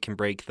nose, it can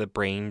break the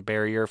brain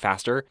barrier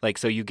faster. Like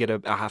so you get a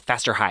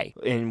faster high.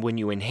 And when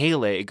you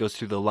inhale it, it goes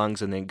through the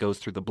lungs and then it goes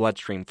through the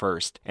bloodstream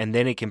first. And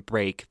then it can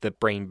break the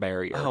brain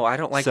barrier. Oh, I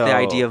don't like the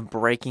idea of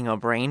breaking a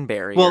brain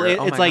barrier. Well,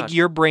 Oh it's my like gosh.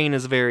 your brain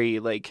is very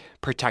like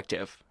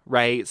protective,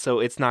 right? So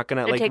it's not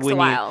gonna It like takes a when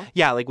while.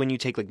 like when you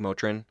take like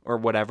Motrin or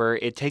whatever,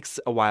 it takes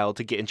a while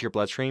to get into your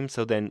bloodstream.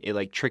 So then it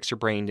like tricks your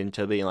brain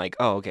into being like,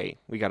 oh, okay,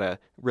 we gotta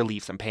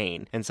relieve some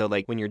pain. And so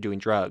like when you're doing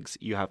drugs,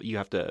 you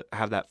have to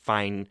have that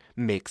fine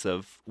mix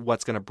of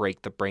what's gonna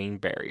break the brain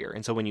barrier.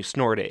 And so when you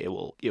snort it, it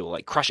will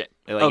like crush it.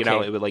 Like, you know,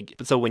 Okay. it would like.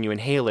 So when you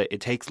inhale it,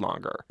 it takes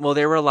longer. Well,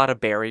 there were a lot of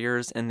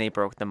barriers, and they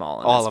broke them all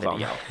in All this of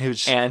video. them. It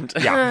was, And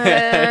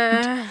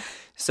yeah.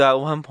 so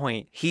at one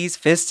point, he's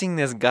fisting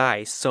this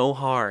guy so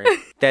hard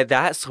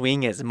that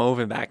swing is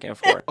moving back and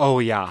forth. Oh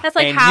yeah. That's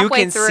like and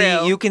halfway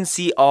through. you can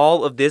see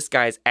all of this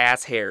guy's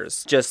ass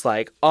hairs just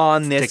like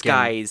on this Sticking.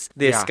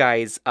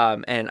 guy's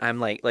and I'm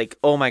like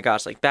oh my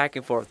gosh, like back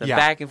and forth and Yeah.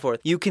 back and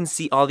forth. You can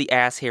see all the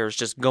ass hairs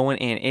just going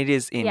in. It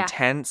is Yeah.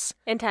 intense.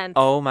 Intense.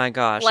 Oh my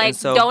gosh. Like, and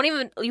so, don't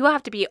even. You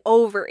have to be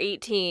over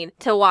 18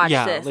 to watch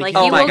Yeah, this. like, Like,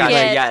 Oh you my will gosh,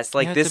 get. yes.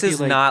 Like have this to be,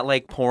 is like- not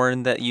like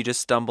porn that you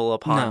just stumble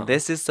upon. No.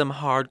 This is some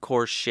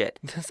hardcore shit.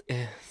 This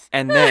is.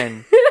 And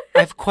then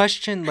I've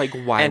questioned like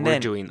why And we're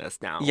then- doing this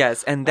now.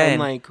 yes, and then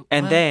like,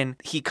 and what? then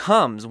he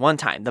comes one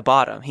time, the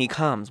bottom. He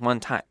comes one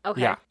time.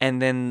 Okay. Yeah. And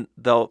then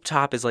the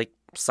top is like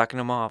sucking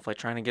him off, like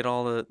trying to get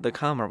all the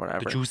cum or whatever.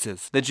 The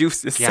juices. The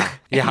juices. Yeah, And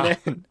yeah.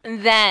 then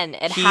And then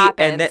it he,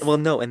 happens.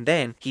 and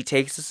then he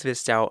takes his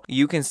fist out.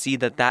 You can see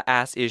that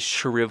ass is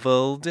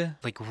shriveled.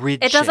 Like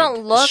rigid. it doesn't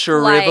look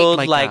Shriveled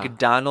Like like, a-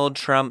 Donald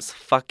Trump's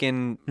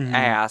fucking Mhm.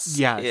 ass.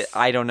 Yes.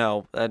 I don't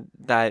know. I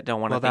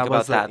don't want to Well, think that about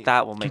was, that. like,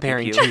 That will make me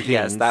comparing puke. two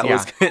Yes, things, that yeah.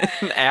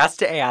 was ass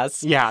to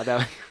ass. Yeah.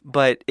 That,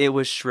 But it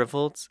was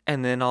shriveled,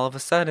 and then all of a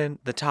sudden,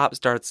 the top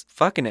starts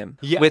fucking him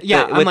Yeah, with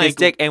yeah, the, I'm with his like,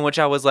 dick, and which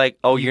I was like,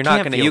 oh, you you're not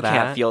can't gonna, feel you that.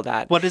 can't feel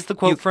that. what is the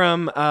quote You-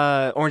 from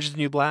Orange is the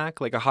New Black?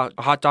 Like a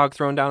hot dog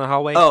thrown down the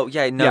hallway? Oh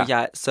yeah, no, Yeah.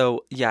 yeah.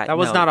 So yeah, That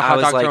was no, not a I hot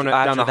was dog like, thrown down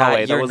after the that,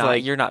 hallway. That You're was not,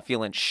 like- you're not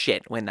feeling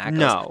shit when that goes.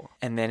 No.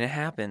 And then it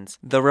happens,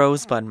 the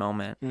rosebud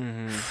moment,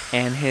 Mm-hmm.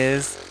 and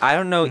his. I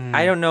don't know. Mm.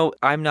 I don't know.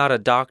 I'm not a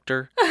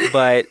doctor,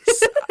 but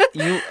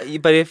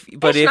But if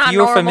It's you're not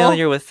normal.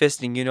 familiar with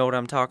fisting, you know what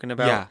I'm talking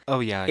about. Yeah. Oh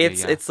yeah.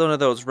 It's yeah. it's one of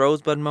those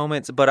rosebud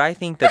moments. But I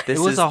think that this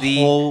it was is a the.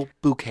 whole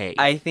bouquet.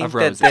 I think of that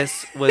roses.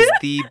 this was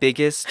the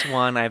biggest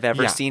one I've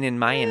ever Yeah. seen in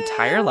my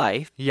entire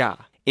life. Yeah.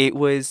 It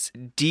was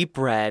deep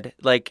red,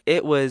 like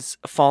it was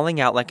falling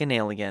out like an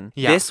alien.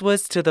 Yeah. This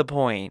was to the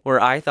point where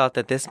I thought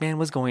that this man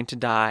was going to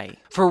die.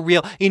 For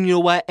real. And you know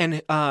what?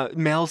 And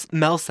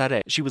Mel said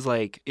it. She was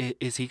like,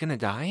 "Is he gonna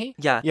die?"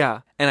 Yeah.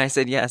 Yeah. And I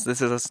said, yes,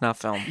 this is a snuff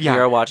film. Yeah. We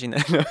are watching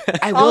that.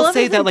 I All will of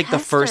say his that like the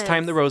first time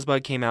intestines. the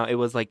Rosebud came out, it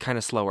was like kind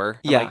of slower.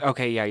 I'm Yeah. like,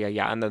 okay,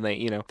 yeah. And then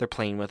they're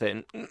playing with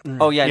it. And,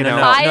 Oh, yeah, you no, know?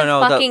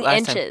 no. 5 fucking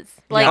last time- inches.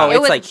 Like oh, it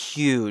it's was like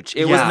huge.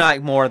 It Yeah. was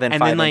not more than And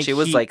 5 then, like, inches. It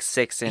was he- like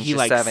 6 inches, He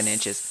like 7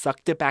 inches.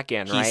 sucked it back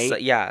in, He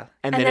right? yeah.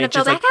 And then then it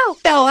fell just like back out.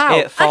 fell out.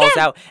 It falls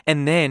Again. out,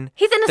 and then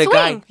He's in a the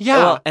swing. guy, Yeah.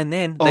 well, and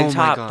then Oh my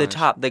the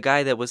gosh.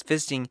 guy that was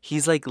fisting,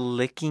 he's like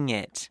licking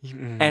it,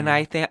 Mm. and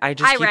I just I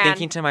keep ran.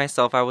 thinking to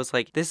myself, I was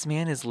like, this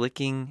man is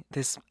licking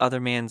this other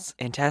man's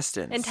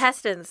intestines.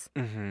 intestines.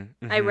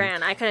 I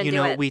ran. I couldn't You do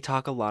know, it. we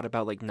talk a lot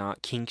about like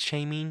not kink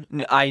shaming,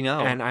 I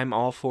know. and I'm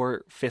all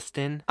for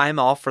fisting. I'm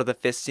all for the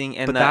fisting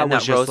and But the that and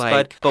was that just, rosebud.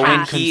 like, But when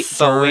I'm he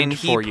concerned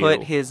for put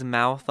you. his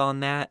mouth on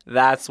that,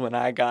 that's when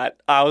I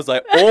was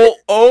like,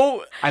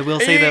 oh. I will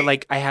say that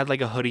like I had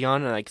like a hoodie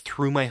on and I like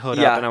threw my hood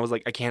Yeah. up and I was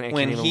like, I can't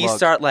When even he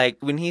look.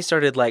 when he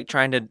started like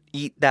trying to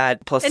eat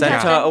that placenta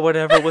Intestine. or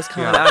whatever was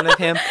coming Yeah. out of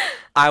him,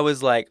 I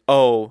was like,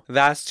 oh,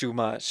 that's too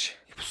much.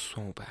 It was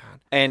so bad.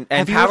 And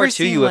Have you power ever to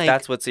seen, you like- if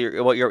that's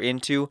what you're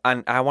into.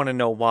 And I want to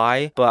know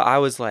why. But I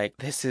was like,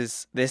 this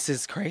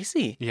is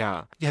crazy.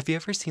 Yeah. Have you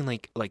ever seen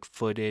like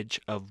footage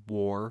of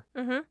war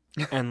hmm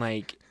and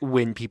like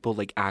when people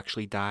like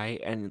actually die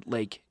and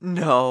like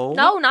No.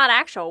 No, not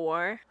actual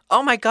war.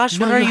 Oh my gosh,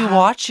 No, what are you you have-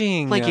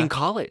 watching? like in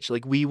college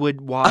like we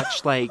would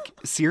watch like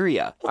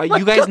Syria.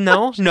 You guys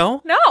know?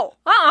 No? No.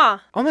 Oh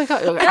my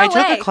god. I took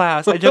way. a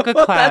class. I took a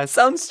that class.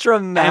 sounds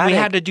dramatic. And we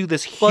had to do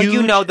this huge. Well,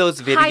 you know those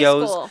High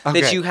videos school. that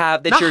Okay. you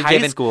have that Not you're high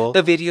given. school.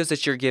 The videos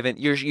that you're given,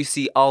 you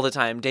see all the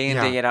time, day in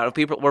Yeah. day out, of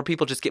people where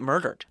people just get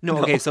murdered. No,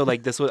 okay, so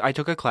like this was I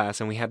took a class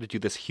and we had to do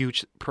this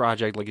huge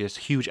project, like this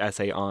huge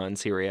essay on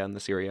Syria and the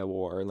Syria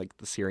war, like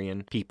the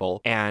Syrian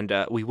people, and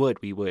we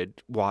would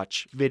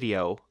watch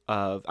video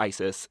of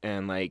ISIS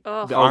and like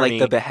Ugh. the Or army. like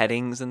the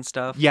beheadings and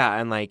stuff. Yeah,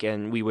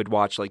 and we would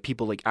watch like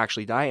people like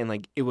actually die, and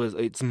like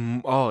it's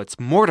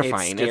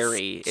mortifying. It's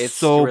scary. It's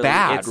so really,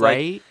 bad, it's like-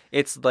 right?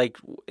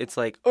 It's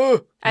like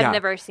oh I've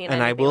never seen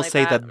And I anything will like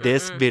say that. that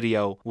this Mm-mm.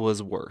 video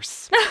was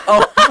worse.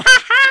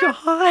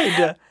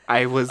 God.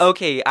 I was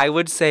Okay,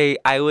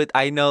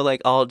 I know,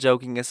 like, all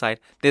joking aside,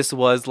 this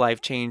was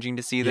life-changing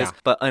to see this, Yeah.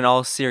 but in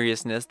all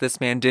seriousness,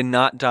 this man did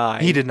not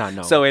die. He did not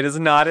know. So it is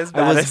not as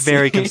bad was as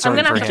very seeing- concerned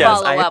I'm gonna for have him. to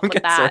follow I am up with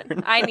that.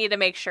 concerned. I need to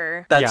make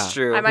sure. That's Yeah.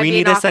 true. I might we be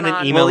need to send an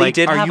knocking on- email Well, he like,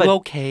 did are have you a-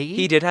 okay?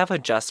 He did have a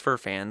Just for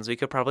Fans. We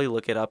could probably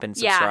look it up and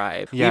Yeah.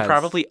 subscribe. Yes. We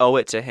probably owe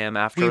it to him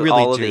after We really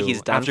all of do. that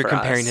he's done After for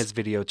comparing us. his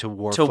video to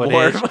war To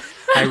footage, war-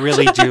 I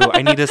really do.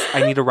 I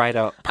need to write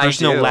a I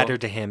personal do. letter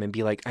to him and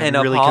be like, I'm and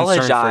really concerned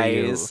for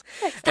you. apologize.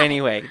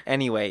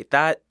 Anyway,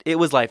 that it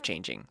was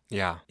life-changing.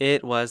 Yeah.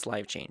 It was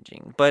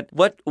life-changing. But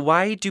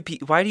why do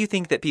you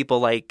think that people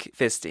like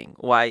fisting?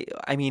 Why?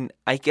 I mean,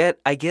 I get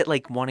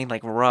like wanting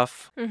like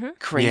rough,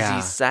 crazy Yeah.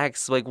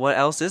 sex. Like, what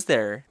else is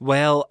there?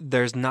 Well,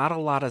 there's not a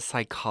lot of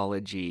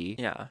psychology.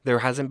 Yeah. There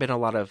hasn't been a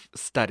lot of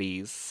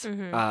studies.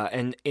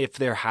 And if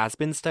there has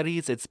been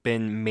studies, it's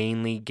been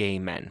mainly gay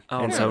men.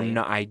 Oh, and so really?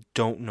 I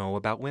don't know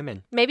about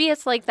women. Maybe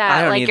it's like I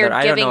that. don't Like either. you're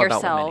I don't giving know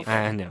about women yourself.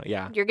 either. I know,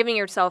 yeah. You're giving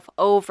yourself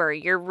over.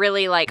 You're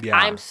really like, Yeah.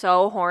 I'm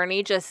so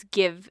horny. Just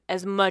give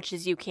as much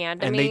as you can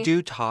to And me. they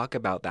do talk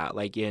about that.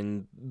 Like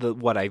in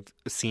what I've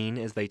seen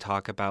is they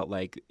talk about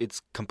like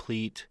it's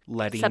complete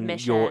letting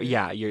Submission.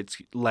 it's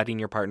letting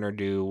your partner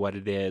do what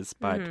it is.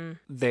 But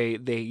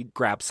they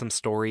grab some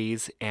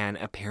stories and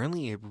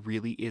apparently it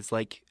really is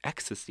like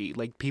ecstasy.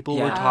 Like people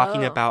were Yeah.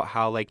 talking Oh. about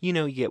how like, you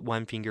get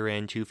one finger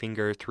in, two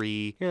finger,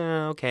 three.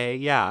 Yeah, okay,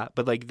 yeah.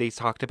 But like they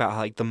talked about how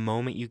like the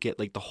moment you get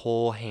like the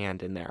whole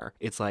hand in there,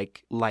 it's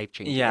like life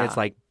changing. Yeah. It's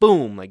like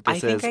boom, like I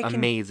this think is I can-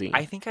 amazing.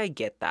 I think I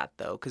get that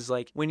though, because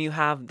like when you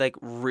have like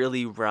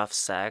really rough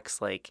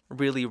sex, like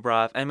really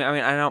rough. I mean,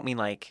 I don't mean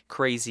like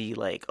crazy,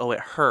 like oh it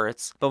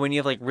hurts, but when you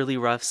have like really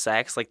rough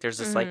sex, like there's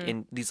this like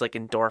in these like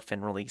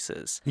endorphin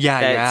releases.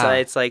 Yeah,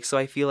 It's like so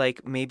I feel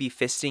like maybe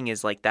fisting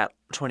is like that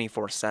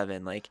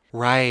 24/7. Like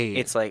right.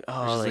 it's like Which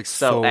oh is, like like,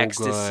 so so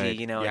ecstasy,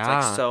 good. It's Yeah.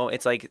 like so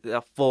it's like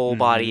a full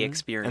body Mhm.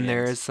 experience. And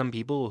there is some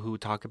people who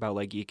talk about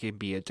like it could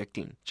be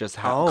addicting, just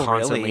how Oh,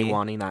 constantly really?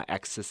 wanting that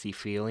ecstasy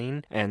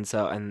feeling. And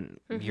so, and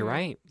you're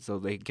right. So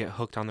they get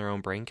hooked on their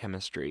own brain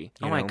chemistry.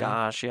 you Oh my know?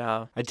 gosh,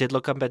 yeah. I did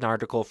look up an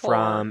article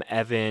from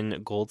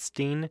Evan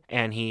Goldstein,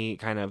 and he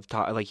kind of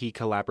he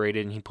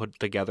collaborated and he put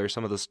together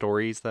some of the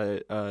stories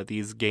that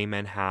these gay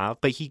men have.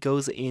 But he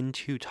goes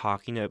into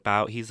talking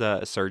about, he's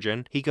a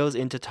surgeon, he goes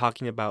into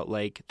talking about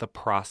like the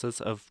process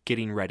of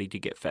getting ready to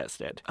get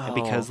fisted. Oh.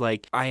 Because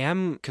like I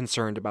am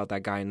concerned about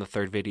that guy in the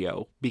third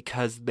video,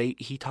 because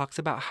he talks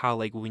about how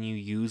like when you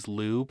use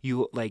lube,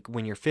 you like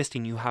when you're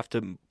fisting, you have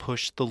to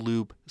push the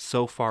lube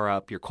so far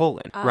up your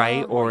colon,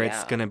 right? Oh, Or it's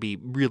yeah. gonna be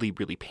really,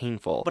 really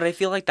painful. But I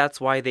feel like that's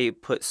why they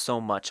put so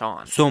much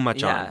on. So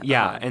much Yeah, on.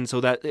 Yeah. uh-huh. And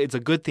so that it's a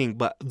good thing,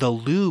 but the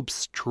lube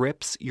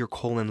strips your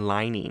colon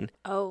lining.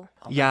 Oh.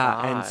 Oh my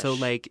Yeah. And so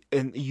gosh. like,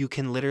 and you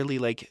can literally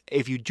like,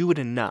 if you do it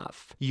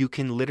enough, you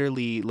can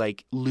literally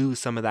like lose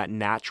some of that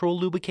natural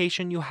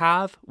lubrication you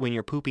have when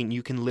you're pooping.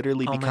 You can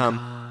literally Oh my become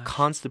gosh.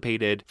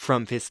 constipated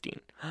from fisting.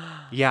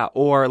 Yeah.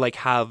 Or like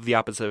have the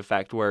opposite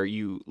effect where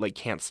you like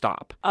can't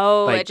stop.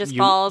 Oh, Like, it just you-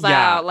 falls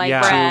yeah, out like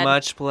yeah. bread. Too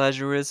much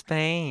pleasure is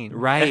pain.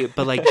 Right,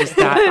 but like just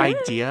that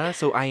idea.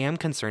 So I am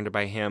concerned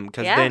about him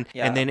because Yeah. then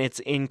Yeah. and then it's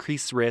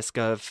increased risk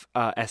of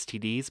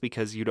STDs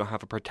because you don't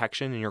have a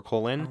protection in your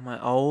colon. Oh my.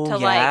 Oh To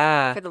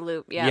yeah. like for the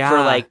loop. Yeah. Yeah. For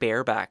like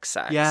bareback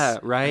sex. Yeah,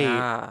 right.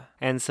 Yeah.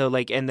 And so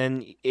like and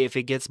then if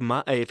it gets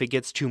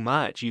too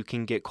much, you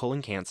can get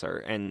colon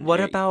cancer. And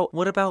What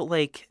about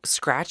like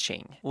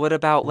scratching? What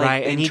about like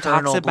right, and he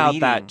internal talks about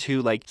that bleeding?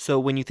 too. Like so,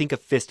 when you think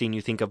of fisting,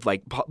 you think of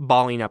like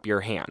balling up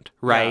your hand,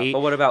 right? Yeah,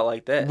 but what about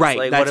like this? Right,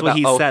 Like, that's what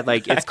he about, said.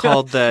 Like it's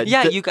called the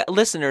Yeah, the- you got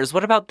listeners.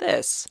 What about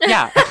this?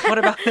 yeah. What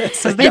about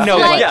this? They It's know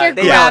like what- you're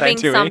they know what I'm grabbing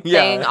doing. something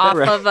Yeah, off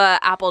right. of a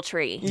apple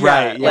tree. Yeah,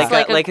 Right, yeah. like It's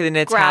like a like an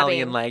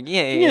Italian, grabbing. like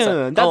yeah, Yeah,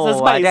 it's that's the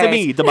spice of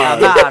me, the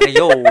body.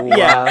 Mario.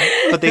 Yeah,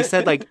 but they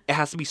said like it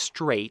has to be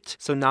straight,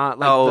 so not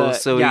like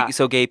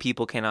so gay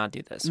people cannot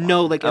do this.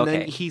 no, one. like and okay.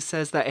 then he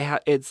says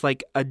that it's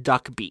like a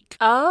duck beak,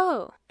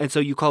 Oh. and so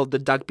you call it the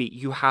duck beak.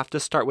 You have to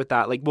start with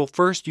that. Like, well,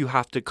 first you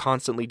have to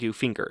constantly do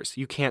fingers.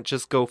 You can't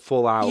just go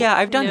full out. Yeah,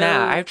 I've done that.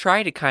 No. I've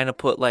tried to kind of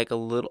put like a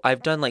little.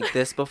 I've done like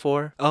this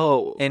before.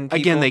 Oh, And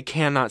again, people- they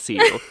cannot see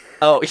you.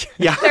 Oh,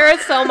 Yeah, There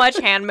is so much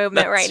hand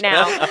movement right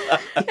now.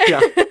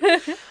 yeah.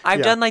 I've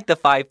Yeah. done like the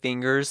 5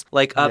 fingers,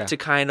 like up Yeah. to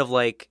kind of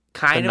like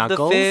kind The of the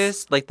knuckles?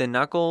 fist, like the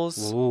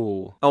knuckles.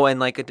 Ooh. Oh, and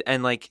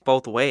like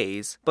both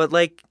ways. But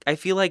like I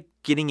feel like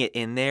getting it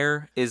in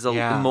there is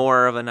Yeah.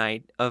 more of a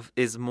night of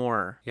is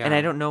more. Yeah. And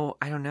I don't know.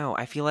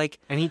 I feel like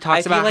And he I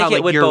talks feel about like how it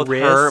like would your both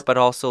wrist, hurt, but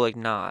also like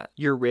not.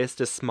 your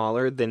wrist is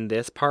smaller than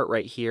this part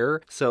right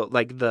here. So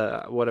like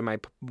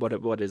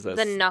what is this?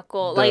 The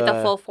knuckle, like the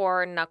The- full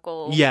forward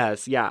knuckle.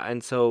 Yes, yeah.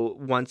 And so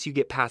once you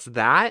get past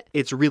that,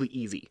 it's really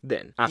easy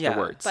then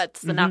afterwards. But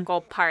it's the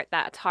knuckle part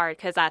that's hard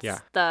because that's Yeah.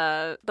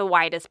 the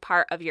widest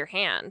part of your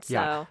hand. So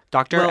Yeah.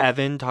 Dr. Well-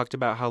 Evan talked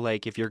about how,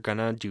 like, if you're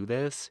gonna do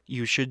this,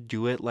 you should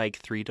do it like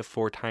 3 to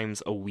 4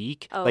 times a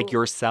week. Like Oh.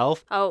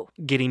 yourself oh,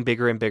 getting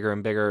bigger and bigger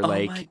and bigger. Oh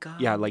like, my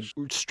yeah, like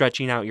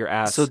stretching out your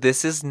ass. So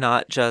this is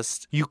not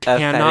just you a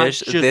cannot fetish.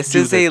 just This do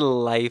is a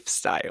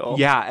lifestyle.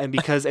 Yeah, and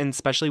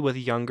especially with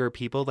younger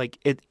people, like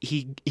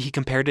he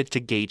compared it to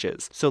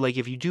gauges. So like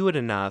if you do it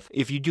enough,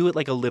 if you do it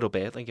like a little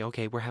bit, like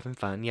okay, we're having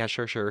fun, yeah,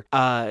 sure.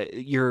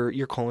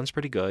 Your colon's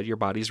pretty good, your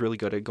body's really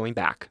good at going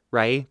back,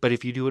 right? But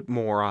if you do it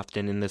more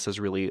often, and this is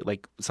really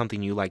like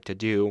something you like to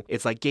do,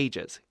 it's like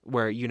gauges,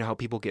 where you know how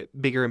people get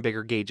bigger and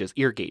bigger gauges,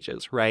 ear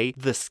gauges, right?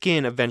 The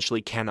skin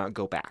eventually cannot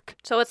go back.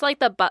 so it's like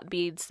the butt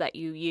beads that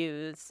you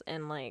use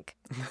and like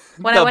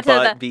when The I went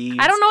butt to the beads.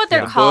 I don't know what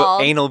they're Yeah.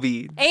 called. Anal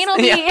beads. Anal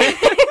Yeah. beads.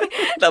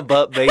 The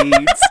butt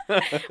beads.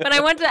 When I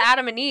went to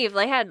Adam and Eve,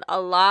 they had a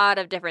lot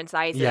of different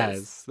sizes.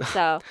 Yes.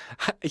 So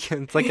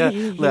It's like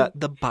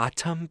the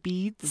bottom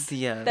beads.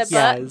 Yes. The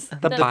butt- Yes, the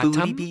the bottom.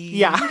 booty beads.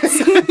 Yeah.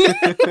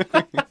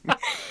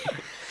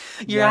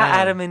 You're Yeah. at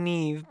Adam and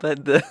Eve,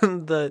 but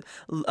the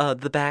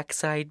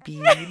backside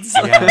beads.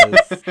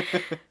 Yes.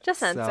 just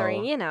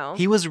censoring, So, you know.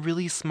 He was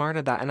really smart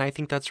at that, and I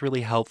think that's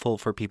really helpful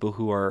for people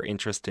who are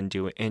interested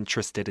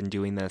in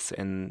doing this,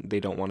 and they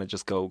don't want to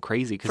just go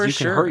crazy For because you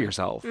sure. can hurt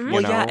yourself. Mm-hmm. You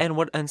Well, know?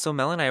 yeah, and so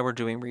Mel and I were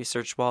doing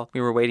research while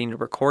we were waiting to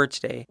record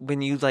today.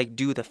 When you like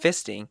do the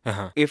fisting,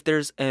 Uh-huh. if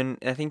there's, and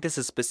I think this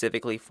is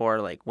specifically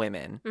for like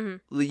women,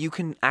 Mm-hmm. you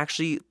can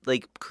actually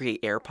like create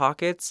air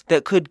pockets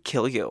that could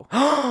kill you.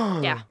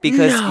 Yeah.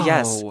 Because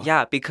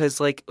No. because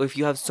like if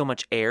you have so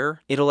much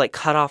air, it'll like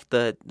cut off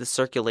the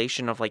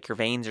circulation of like your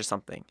veins or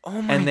something.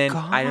 Oh my And then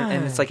gosh.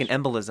 and it's like an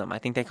embolism. I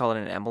think they call it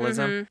an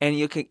embolism, and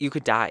you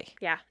could die.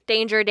 Yeah.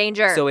 Danger,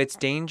 danger. So it's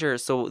danger.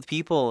 So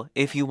people,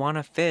 if you want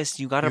to fist,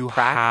 you gotta you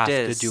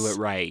practice. have to do it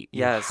right.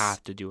 Yes. You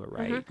have to do it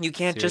right. You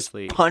can't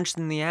Seriously. just punch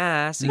in the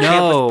ass. You No.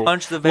 can't just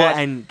punch the Well,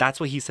 veg. and that's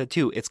what he said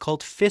too. It's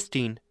called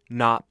fisting,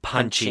 not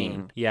punching.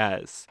 Punching.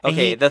 Yes. And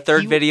Okay, he- the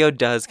third he- video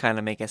does kind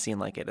of make it seem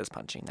like it is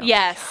punching. Though.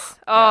 yes.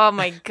 Oh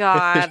my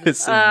God.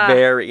 It's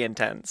very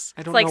intense.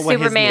 I don't like know what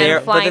his Superman. name-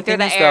 They're flying through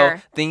the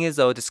air. Thing is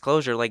though,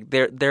 disclosure, like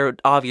they're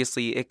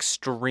obviously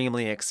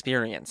extremely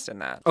experienced in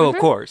that. Oh, of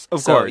course, of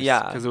So, course.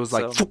 yeah, because it was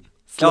like so-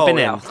 slipping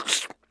Oh, yeah. in.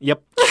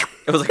 Yep.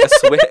 It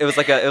was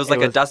like a it was like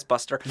a was- dust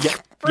buster. Yep.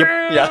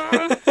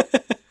 Yeah.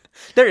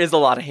 There is a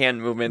lot of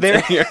hand movements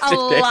in here A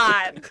today.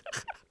 lot.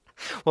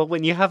 Well,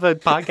 when you have a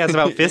podcast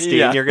about fisting,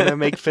 Yeah. you're gonna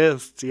make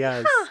fists.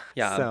 Yes.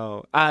 Yeah.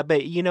 So,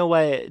 but you know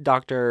what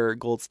Dr.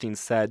 Goldstein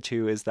said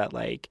too is that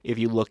like if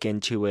you look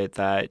into it,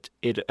 that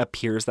it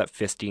appears that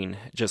fisting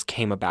just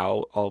came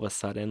about all of a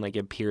sudden. Like it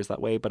appears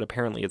that way, but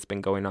apparently it's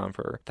been going on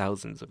for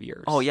thousands of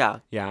years. Oh yeah,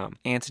 Yeah.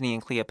 Antony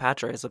and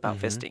Cleopatra is about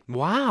fisting.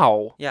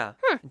 Wow. Yeah.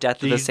 Death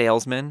Did of the you-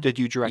 Salesman. Did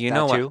you direct you that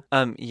know too?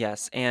 what?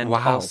 Yes, and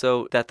Wow.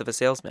 also Death of a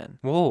Salesman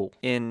Whoa.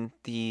 in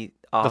the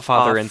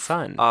Father and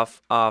Son.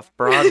 off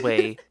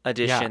Broadway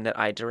edition that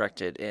I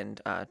directed in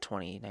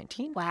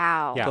 2019.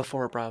 Wow. Yeah.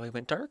 Before Broadway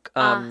went dark.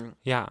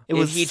 Yeah. It And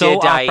was he so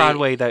did die- off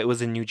Broadway that it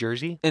was in New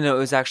Jersey. No, it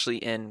was actually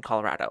in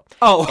Colorado.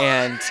 Oh.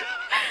 And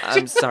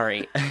I'm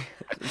sorry.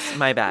 It's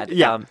my bad.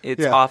 Yeah,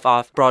 It's yeah.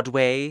 off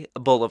Broadway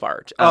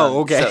Boulevard.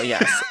 Oh, okay. So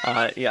yes.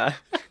 Yeah.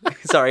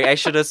 Sorry, I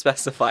should have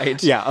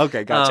specified. Yeah.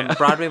 Okay. Gotcha.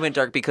 Broadway went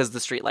dark because the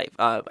street light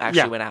actually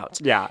Yeah. went out.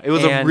 Yeah. It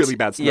was a And really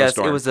bad Yes,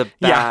 snowstorm. it was a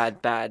Yeah.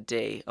 bad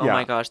day. Oh Yeah.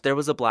 my gosh, there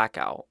was a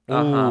blackout.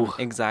 Ooh,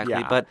 Exactly.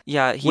 yeah. But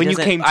yeah, he When you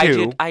doesn't- came I to-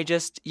 did. I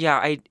just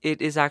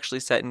it is actually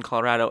set in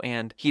Colorado,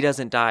 and he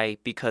doesn't die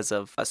because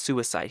of a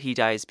suicide. He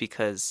dies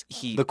because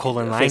The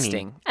colon lining.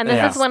 fisting. And this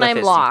Yeah. is when The I'm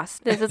fisting.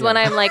 lost. This is when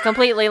I'm like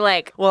completely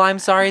like, Well, I'm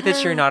sorry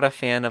that you're not a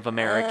fan of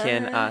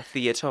American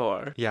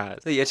theater. Yeah.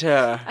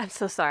 Theater. I'm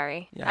so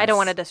sorry. I don't Yes.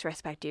 want to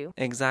disrespect you.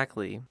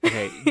 Exactly.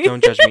 Okay.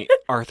 Don't judge me.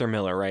 Arthur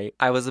Miller, right?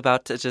 I was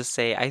about to just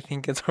say I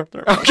think it's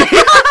Arthur.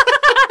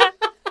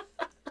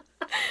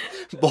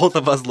 Both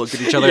of us looked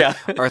at each other. Yeah.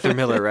 Arthur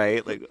Miller,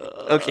 right? Like,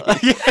 Okay.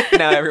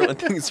 Now everyone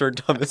thinks we're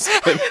dumb as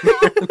fuck.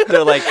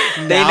 They're like,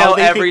 they Now know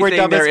they think we're everything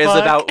dumb there as is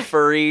fuck? about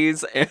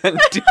furries and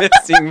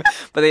fisting,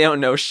 but they don't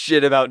know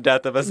shit about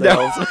Death of a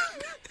Salesman.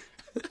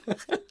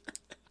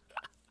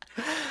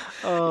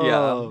 Oh,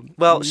 Yeah.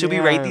 Well, should we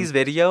rate man. these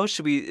videos?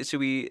 Should we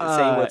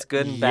say what's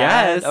good and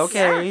bad? yes.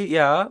 Okay.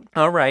 Yeah.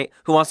 All right.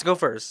 Who wants to go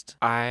first?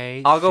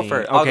 I'll go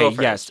first. Okay, I'll go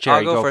first. yes, Jerry,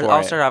 I'll go first. for I'll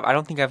it. start off. I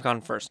don't think I've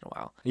gone first in a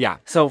while. Yeah.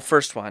 So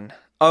first one,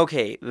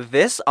 Okay,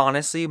 this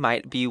honestly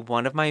might be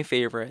one of my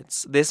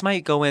favorites. This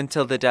might go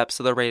into the depths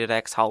of the Rated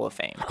X Hall of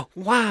Fame.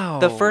 Wow.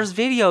 The first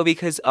video,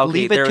 because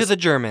Leave it to the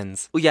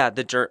Germans. Yeah,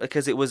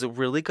 because it was a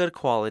really good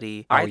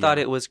quality. I thought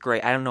it was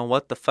great. I don't know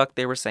what the fuck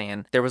they were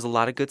saying. There was a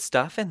lot of good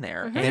stuff in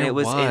there, and it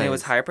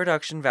was high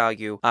production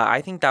value.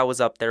 I think that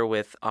was up there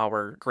with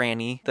our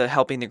granny, the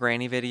helping the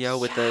granny video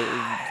with the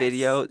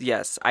video.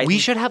 Yes, we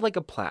should have like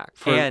a plaque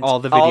for all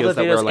the videos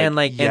that were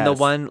like, and the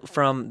one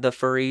from the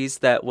furries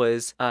that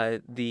was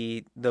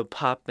the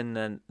pup, and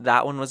then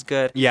that one was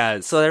good.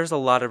 Yes. So there's a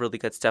lot of really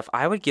good stuff.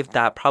 I would give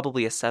that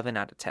probably a 7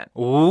 out of 10.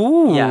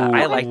 Ooh. Yeah,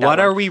 I like that. What one.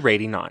 are we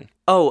rating on?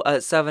 Oh,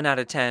 7 out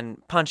of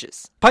 10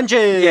 punches.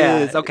 Punches!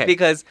 Yeah. Okay.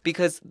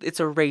 Because it's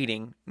a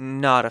rating,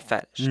 not a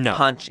fetish. No.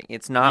 Punching.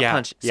 It's not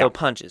punching. Yeah. So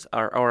punches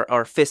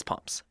or fist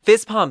pumps.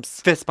 Fist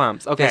pumps. Fist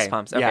pumps. Okay. Fist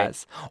pumps. Okay.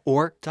 Yes.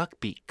 Or duck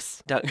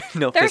beaks.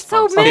 No, There's fist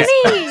so pumps.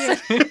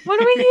 many. What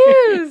do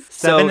we use?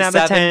 7 out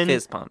of 10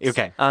 fist pumps.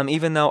 Okay.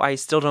 Even though I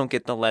still don't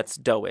get the "let's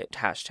do it"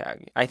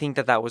 hashtag. I think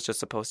that was just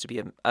supposed to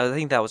be I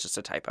think that was just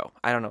a typo.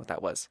 I don't know what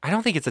that was. I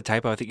don't think it's a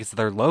typo. I think it's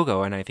their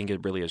logo, and I think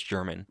it really is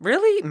German.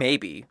 Really?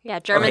 Maybe. Yeah,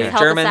 Germans Okay,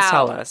 help Germans us out.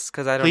 tell us,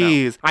 because I don't know.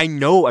 Please. I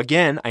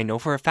know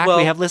for a fact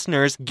we have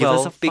listeners. Give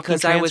us a fucking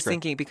because transcript.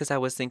 I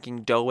was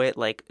thinking do it,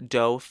 like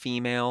doe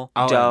female,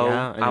 Oh, doe.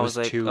 yeah, and it I was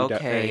was like, two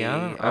okay.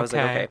 yeah, I was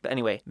like, okay. okay. But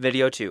anyway,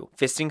 video 2.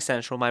 Fisting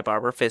Central, my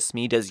barber fists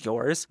me. Does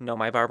yours? No,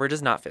 my barber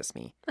does not fist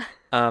me.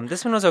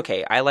 This one was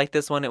okay. I like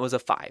this one. It was a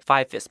 5.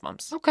 5 fist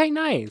bumps. Okay,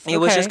 nice. It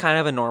was just kind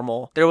of a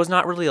normal. There was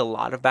not really a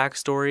lot of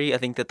backstory. I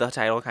think that the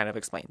title kind of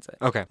explains it.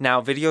 Okay. Now,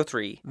 video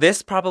 3.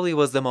 This probably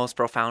was the most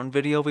profound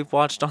video we've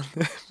watched on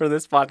for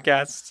this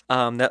podcast.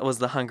 That was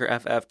the Hunger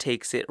FF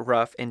takes it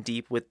rough and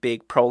deep with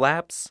big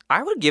prolapse.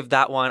 I would give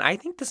that one. I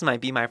think this might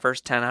be my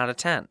first 10 out of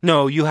 10.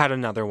 No, you had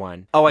another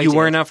one. Oh, I You did.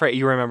 weren't afraid.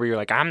 You remember, you're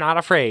like, I'm not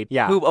afraid.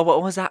 Yeah.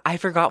 What was that? I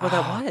forgot what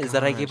that was.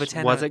 That I gave a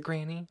 10. Was it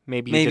Granny?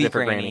 Maybe you Maybe did it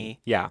for Granny. Granny.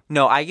 Yeah.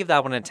 No, I give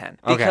that one a 10.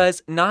 Okay.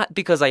 Not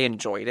because I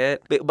enjoyed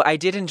it, but I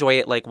did enjoy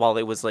it like while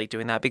it was like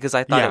doing that, because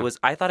I thought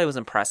it was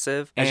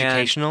impressive. And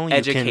Educational. You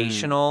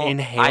educational. can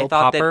inhale I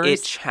thought poppers. that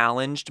it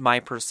challenged my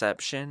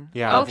perception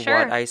Yeah. of Oh, sure.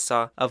 what I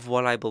saw, of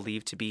what I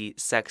believed to be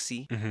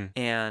sexy.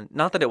 And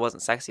not that it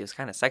wasn't sexy, it was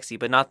kind of sexy,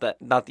 but not the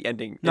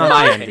ending. Not in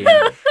my my ending.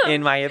 opinion.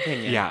 In my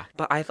opinion. Yeah.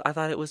 But I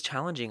thought it was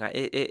challenging.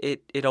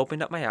 It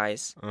opened up my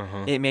eyes.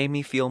 Uh-huh. It made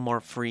me feel more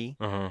free.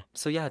 Uh-huh.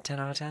 So yeah, 10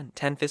 out of 10.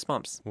 10 fist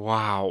bumps.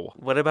 Wow.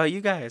 What about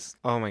you guys?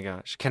 Oh my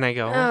gosh. Can I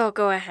go? Oh,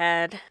 go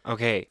ahead.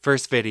 Okay,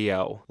 first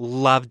video,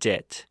 loved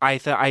it. I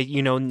thought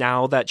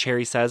now that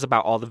Cherry says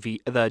about all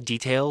the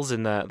details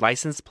in the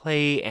license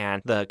plate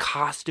and the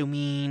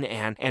costuming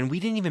and we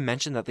didn't even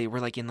mention that they were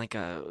like in like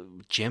a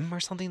gym or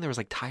something. There was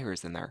like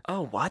tires in there.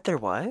 Oh, what? There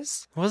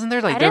was? Wasn't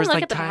there like I there didn't was look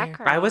like at the tire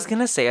background. I was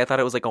gonna say I thought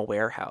it was like a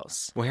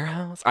warehouse.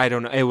 warehouse? I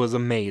don't know. It was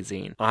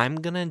amazing. I'm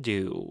gonna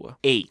do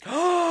 8.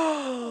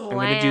 I'm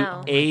gonna do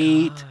Wow.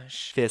 8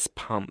 Gosh. fist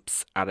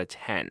pumps out of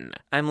 10.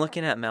 I'm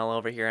looking at Mel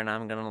over here, and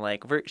I'm gonna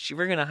like we're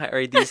gonna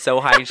rate these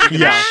so high. She's gonna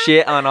Yeah.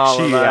 shit on all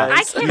of Yeah.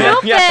 us. I can't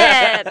help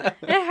it.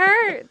 It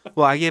hurts.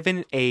 Well, I give it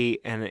an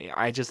 8, and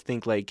I just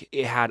think like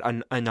it had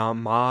an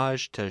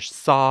homage to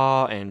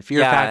Saw and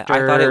Fear Factor.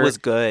 I thought it was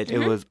good. It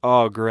was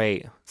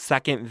great.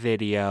 Second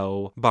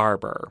video,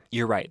 Barber.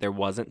 You're right. There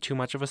wasn't too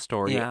much of a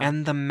story, Yeah.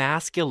 and the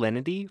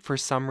masculinity for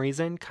some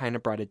reason kind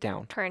of brought it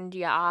down. Turned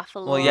you off a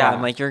little. Well, yeah,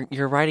 I'm like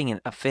you're writing in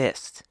a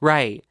fist.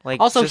 Right. Like,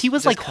 Also, just- he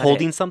was just like cut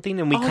holding it. something,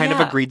 and we Oh, kind of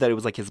yeah. agreed that it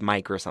was like his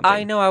mic or something.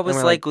 I know. I And was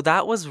we're like,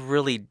 that was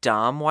really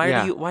dumb. Why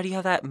Yeah. do you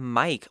have that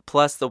mic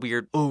plus the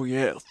weird? Oh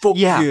yeah, fuck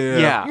Yeah,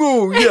 yeah.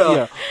 Oh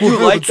Yeah. You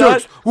like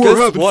that? We're Guess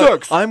having what?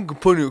 sex. I'm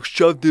gonna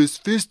shove this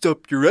fist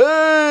up your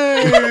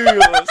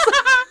ass.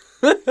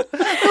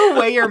 the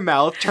way your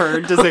mouth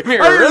turned to say,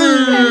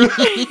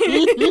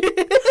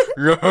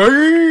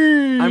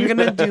 I'm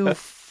gonna do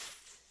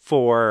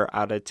 4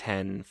 out of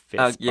 10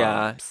 fist Yeah.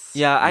 bumps.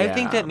 Yeah, I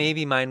think that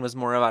maybe mine was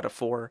more about a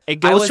 4. It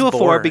I goes was to a 4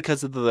 bored.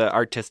 because of the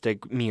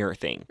artistic mirror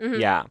thing.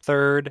 Yeah.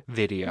 Third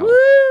video. Woo!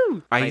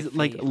 I My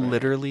like favorite.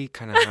 literally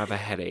kind of have a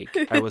headache.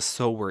 I was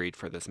so worried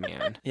for this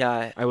man.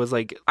 Yeah, I was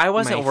like, I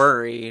wasn't my-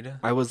 worried.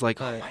 I was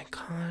like, oh But- my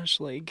gosh,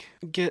 like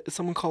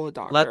someone call a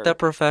doctor. Let the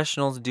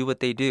professionals do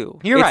what they do.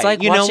 You're it's right.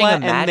 like you know watching what? a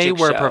And magic they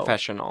were show.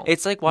 professional.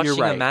 It's like You're watching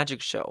a right.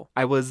 magic show.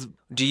 I was.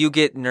 Do you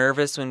get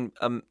nervous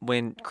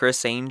when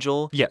Chris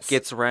Angel Yes.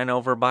 gets run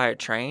over by a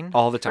train?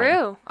 All the time.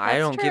 True. I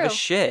don't give a True.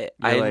 shit.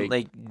 You're I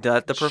like,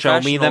 let the show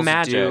professionals me the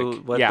magic.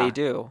 do what Yeah. they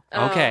do.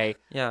 Oh. Okay.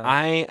 Yeah.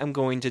 I am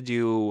going to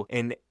do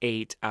an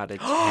 8 out of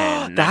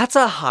 10. That's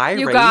a high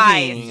You rating.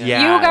 guys,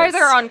 Yeah. you guys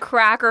Yes. are on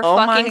crack or Oh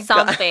my fucking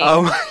God. something.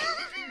 Oh my-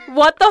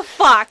 What the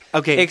fuck?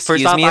 okay.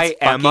 Excuse first off, me, I it's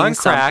am fucking on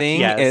crack. something.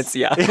 Yes. It's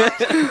yeah.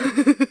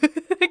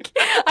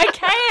 I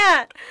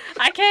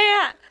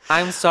can't.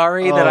 I'm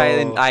sorry that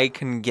Oh. I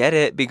can get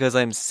it because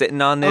I'm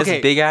sitting on this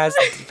Okay. big ass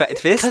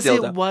fist Because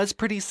it dildo. was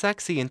pretty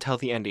sexy until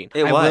the ending.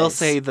 It I will was.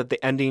 say that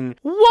the ending,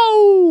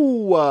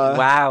 whoa!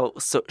 Wow,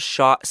 so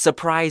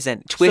surprise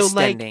and twist so,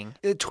 like, ending.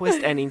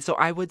 Twist ending. So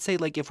I would say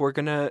like if we're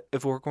going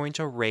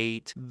to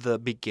rate the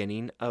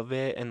beginning of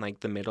it and like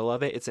the middle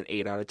of it, it's an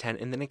 8 out of 10,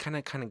 and then it kind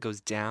of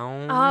goes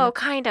down. Oh,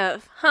 kind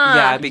of. Huh.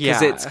 Yeah,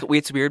 because Yeah.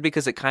 it's weird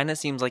because it kind of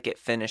seems like it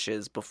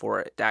finishes before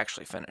it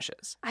actually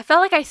finishes. I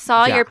felt like I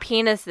saw Yeah. your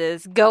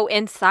penises go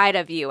inside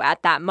of you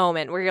at that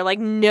moment where you're like,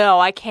 no,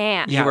 I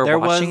can't. Yeah, You were there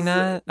watching was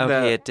that? the-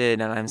 Okay, it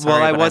did, and I'm sorry.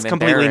 Well, I but was I'm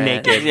completely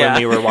embarrassed. naked Yeah.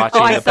 when we were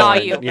watching. Oh, I the saw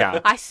porn. you. Yeah,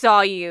 I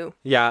saw you.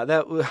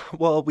 yeah.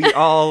 Well, we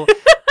all.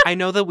 I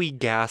know that we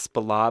gasp a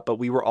lot, but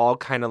we were all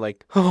kind of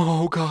like,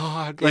 "Oh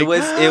God!" It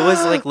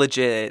was like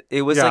legit.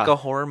 It was Yeah. like a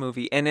horror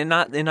movie, and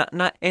not, and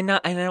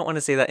I don't want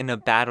to say that in a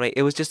bad way.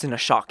 It was just in a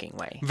shocking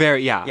way.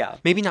 very, yeah, Yeah.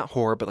 Maybe not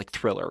horror, but like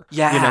thriller.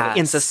 Yeah,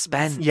 in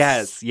suspense.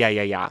 Yes,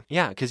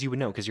 yeah. Because you would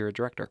know, because you're a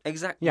director.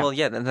 Exactly. Yeah. Well,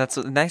 yeah, and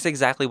that's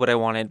exactly what I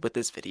wanted with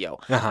this video.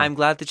 Uh-huh. I'm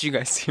glad that you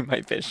guys see my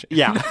vision.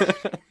 Yeah,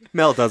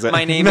 Mel does it.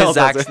 My name Mel is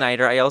Zack does it.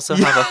 Snyder. I also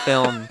have a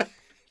film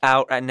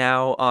out right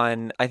now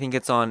on, I think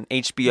it's on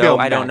HBO. No,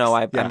 I don't Max. know.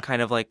 Yeah. I'm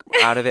kind of like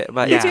out of it,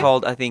 but Yeah. it's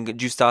called, I think,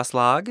 Justas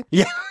Lag.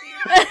 Yeah.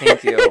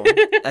 Thank you.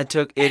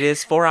 It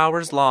is 4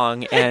 hours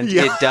long, and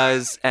Yeah. it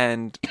does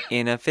end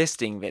in a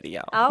fisting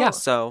video. Oh. Yeah.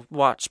 So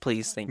watch,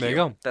 please. Thank There you.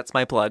 you go. That's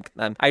my plug.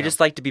 I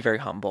just like to be very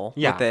humble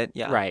Yeah. with it.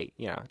 Yeah. Right.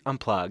 Yeah.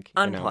 Unplug.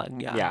 you know. Unplug,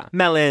 yeah. Yeah.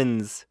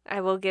 Melons. I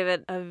will give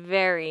it a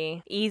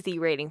very easy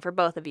rating for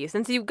both of you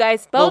since you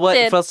guys Well, both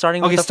did. well,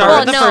 starting Okay, with the start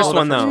first, with the first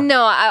one, though.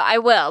 No, I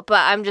will, but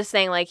I'm just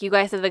saying, like, you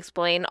guys have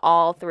explained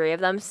all three of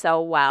them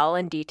so well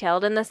and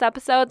detailed in this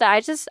episode that I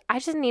just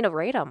need to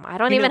rate them. I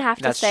don't You even know, have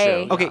to that's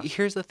say. true. Okay, Yeah.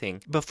 here's the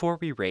thing. Before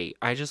we rate,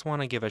 I just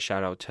want to give a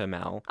shout out to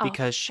Mel Oh,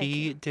 because thank she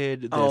you.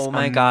 did this Oh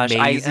my gosh.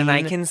 amazing,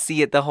 I can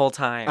see it the whole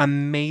time.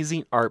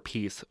 amazing art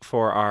piece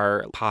for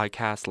our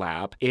podcast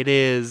lab.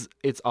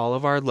 It's all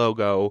of our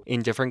logo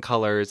in different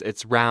colors.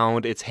 It's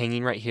round. It's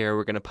hanging right here.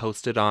 We're going to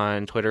post it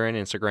on Twitter and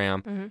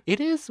Instagram. Mm-hmm. It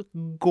is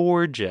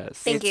gorgeous.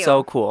 Thank it's you.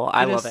 so cool.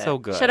 I It love is it. so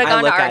good. Should have I gone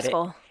to look art at it.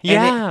 school.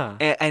 Yeah.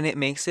 And it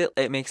makes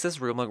this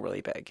room look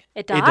really big.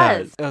 It does.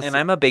 It does. And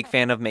I'm a big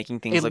fan of making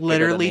things It look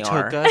literally bigger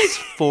than took they are. us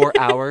 4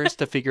 hours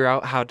to figure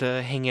out how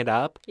to hang it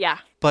up, Yeah.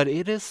 but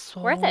it is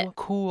so Worth it.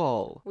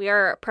 cool. We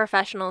are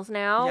professionals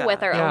now Yeah.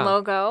 with our Yeah. own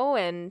logo,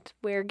 and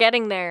we're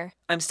getting there.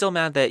 I'm still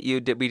mad that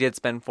we did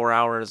spend 4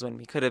 hours when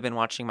we could have been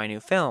watching my new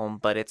film,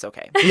 but it's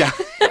okay. Yeah.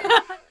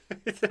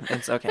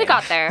 It's okay. We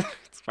got there.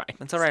 It's fine.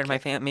 It's all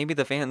right. Maybe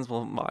the fans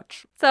will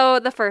watch. So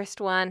the first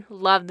one,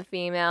 love the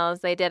females.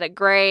 They did it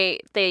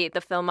great. The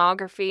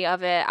filmography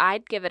of it,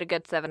 I'd give it a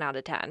good 7 out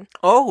of 10.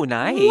 Oh,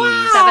 nice.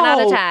 Wow. 7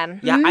 out of 10.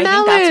 Yeah, I think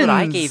that's what I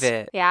Melons. gave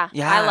it. Yeah,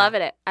 Yeah. I loved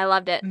it. I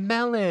loved it.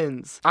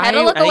 Melons. I had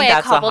to look I think away a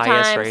that's the couple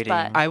highest times, rating.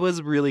 but I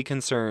was really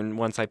concerned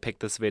once I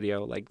picked this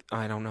video. Like,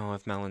 I don't know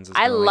if Melons is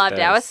I gonna like loved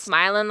it. I was this.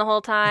 smiling the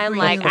whole time.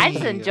 Like, I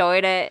just Really?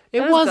 enjoyed it.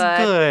 It was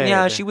good.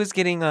 Yeah, she was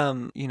getting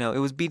it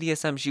was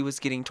BDSM. She was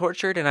getting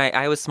tortured, and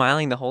I was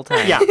smiling the whole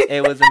time. Yeah.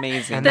 It was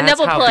amazing. And The that's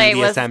nipple how play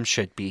BDSM was-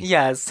 should be.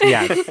 Yes.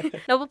 Yes.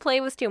 Noble play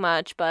was too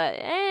much, but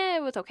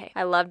it was okay.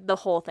 I loved the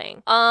whole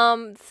thing.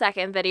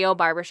 Second video,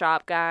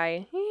 barbershop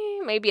guy.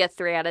 Maybe a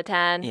 3 out of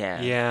 10.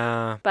 Yeah.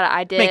 Yeah. But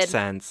I did. Makes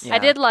sense. Yeah. I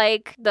did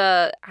like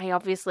I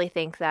obviously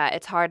think that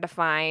it's hard to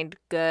find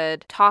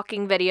good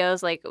talking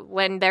videos, like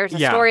when there's a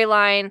Yeah.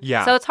 storyline.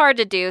 Yeah. So it's hard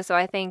to do. So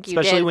I think you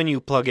Especially did. when you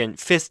plug in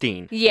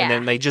fisting. Yeah. And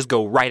then they just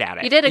go right at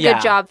it. You did a Yeah.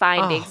 good job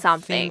finding Oh,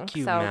 something. thank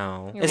you, so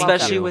Mel. you're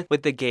Especially welcome.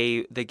 with the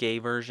gay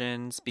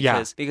versions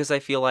Yeah. because I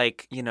feel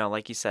like,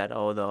 like you said,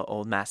 the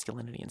old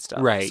masculinity and stuff.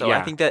 Right, So yeah.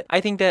 I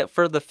think that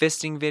for the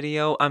fisting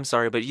video, I'm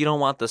sorry, but you don't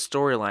want the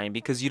storyline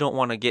because you don't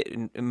want to get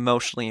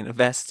emotionally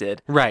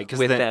invested Right. 'cause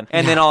with then- them.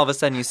 And then all of a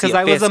sudden you see Because a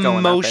I was fist going up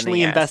in the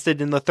emotionally ass.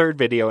 invested in the third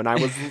video, and I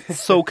was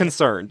so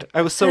concerned.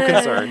 I was so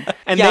concerned,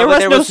 and Yeah, there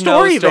but was no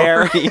story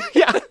there. story.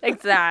 Yeah,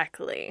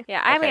 Exactly.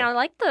 Yeah. I mean, Okay. I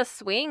like the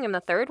swing in the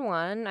third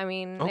one. I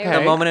mean, they Okay. were-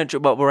 The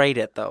moment, but rate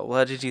it though.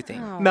 What did you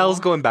think? Oh. Mel's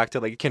going back to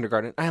like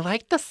kindergarten. I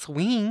like the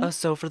swing. Oh,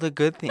 so for the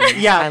good things.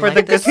 Yeah, I for like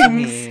the good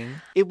things. swing.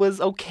 It was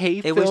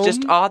okay. It was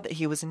just film. odd that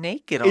he was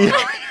naked on it.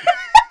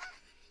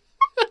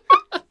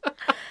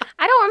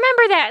 I don't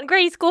remember that in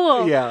grade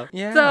school. Yeah.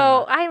 Yeah.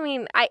 So I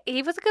mean,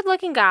 he was a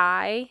good-looking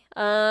guy.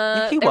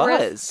 he there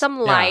was. some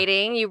Yeah.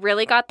 lighting. You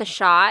really got the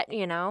shot.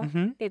 You know,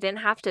 Mhm. they didn't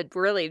have to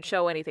really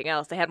show anything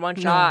else. They had one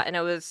shot, and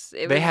it was.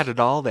 They had it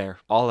all there,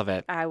 all of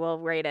it. I will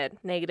rate it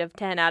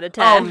 -10 out of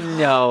Oh 10.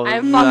 no.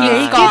 I'm no.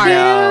 fucking scarred.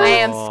 No. I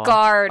am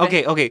scarred.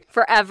 Okay.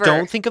 Forever.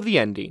 Don't think of the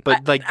ending,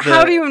 but like the,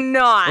 How do you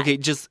not? Okay,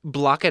 just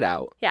block it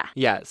out. Yeah.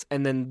 Yes,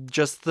 and then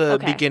just the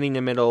Okay. beginning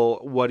and middle.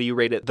 What do you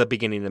rate it? The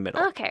beginning and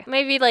middle. Okay,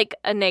 maybe like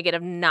a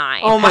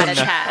 -9 Oh my out of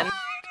God. 10.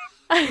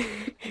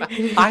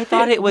 I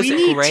thought it was we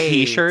need great.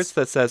 T-shirts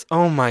that says,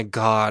 "Oh my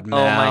God,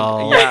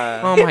 Mel."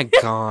 Yeah. Oh my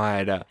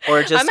God.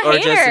 Or just I'm a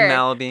hater.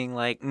 Mel being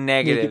like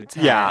 -10.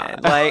 Yeah.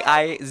 Like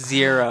I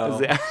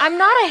 0. I'm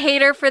not a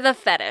hater for the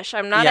fetish.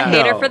 I'm not a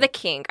hater for the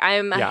kink.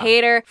 I'm a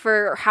hater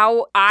for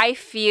how I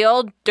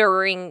feel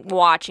during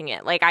watching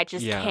it. Like I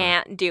just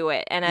can't do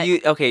it. And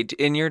okay,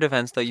 in your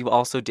defense though, you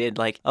also did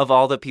like of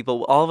all the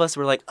people, all of us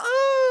were like,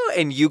 oh,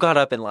 and you got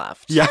up and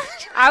left. Yeah.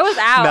 I was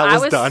out. Mel I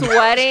was was done.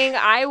 sweating.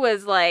 I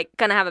was like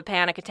gonna have a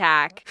panic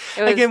attack.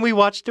 It was, Again, we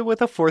watched it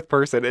with a fourth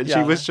person, and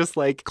she was just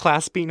like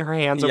clasping her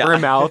hands over her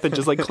mouth and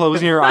just like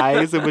closing her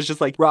eyes. It was just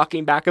like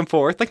rocking back and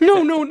forth, like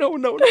no.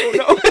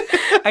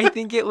 I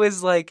think it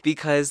was like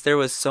because there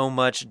was so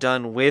much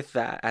done with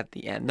that at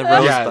the end, the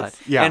rosebud.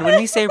 Yeah. And when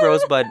we say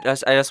rosebud, I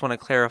just want to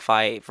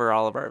clarify for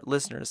all of our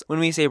listeners. When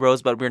we say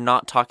rosebud, we're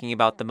not talking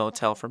about the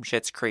motel from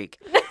Schitt's Creek.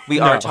 We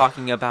are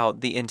talking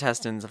about the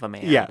intestines of a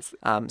man. Yes.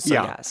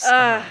 Yes.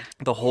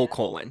 The whole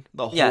colon.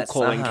 The whole Yes,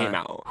 colon came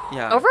out.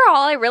 Yeah.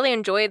 overall, I really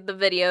enjoyed the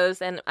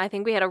videos, and I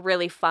think we had a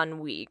really fun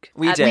week.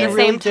 We at did. The We same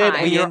really did.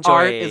 time. And your enjoyed-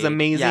 art is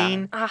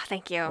amazing. Ah,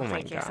 thank you. my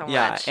Thank you God. so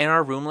Yeah, much. and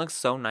our room looks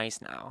so nice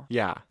now.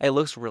 Yeah. It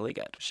looks really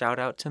good. Shout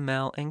out to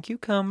Mel and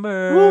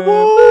Cucumber.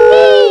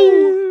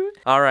 Woo-woo!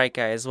 All right,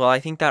 guys. Well, I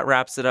think that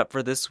wraps it up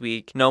for this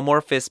week. No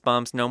more fist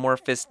bumps, no more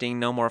fisting,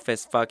 no more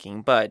fist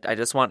fucking. But I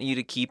just want you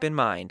to keep in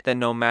mind that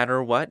no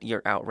matter what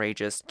your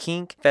outrageous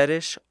kink,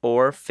 fetish,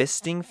 or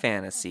fisting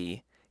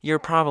fantasy, you're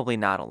probably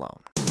not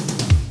alone.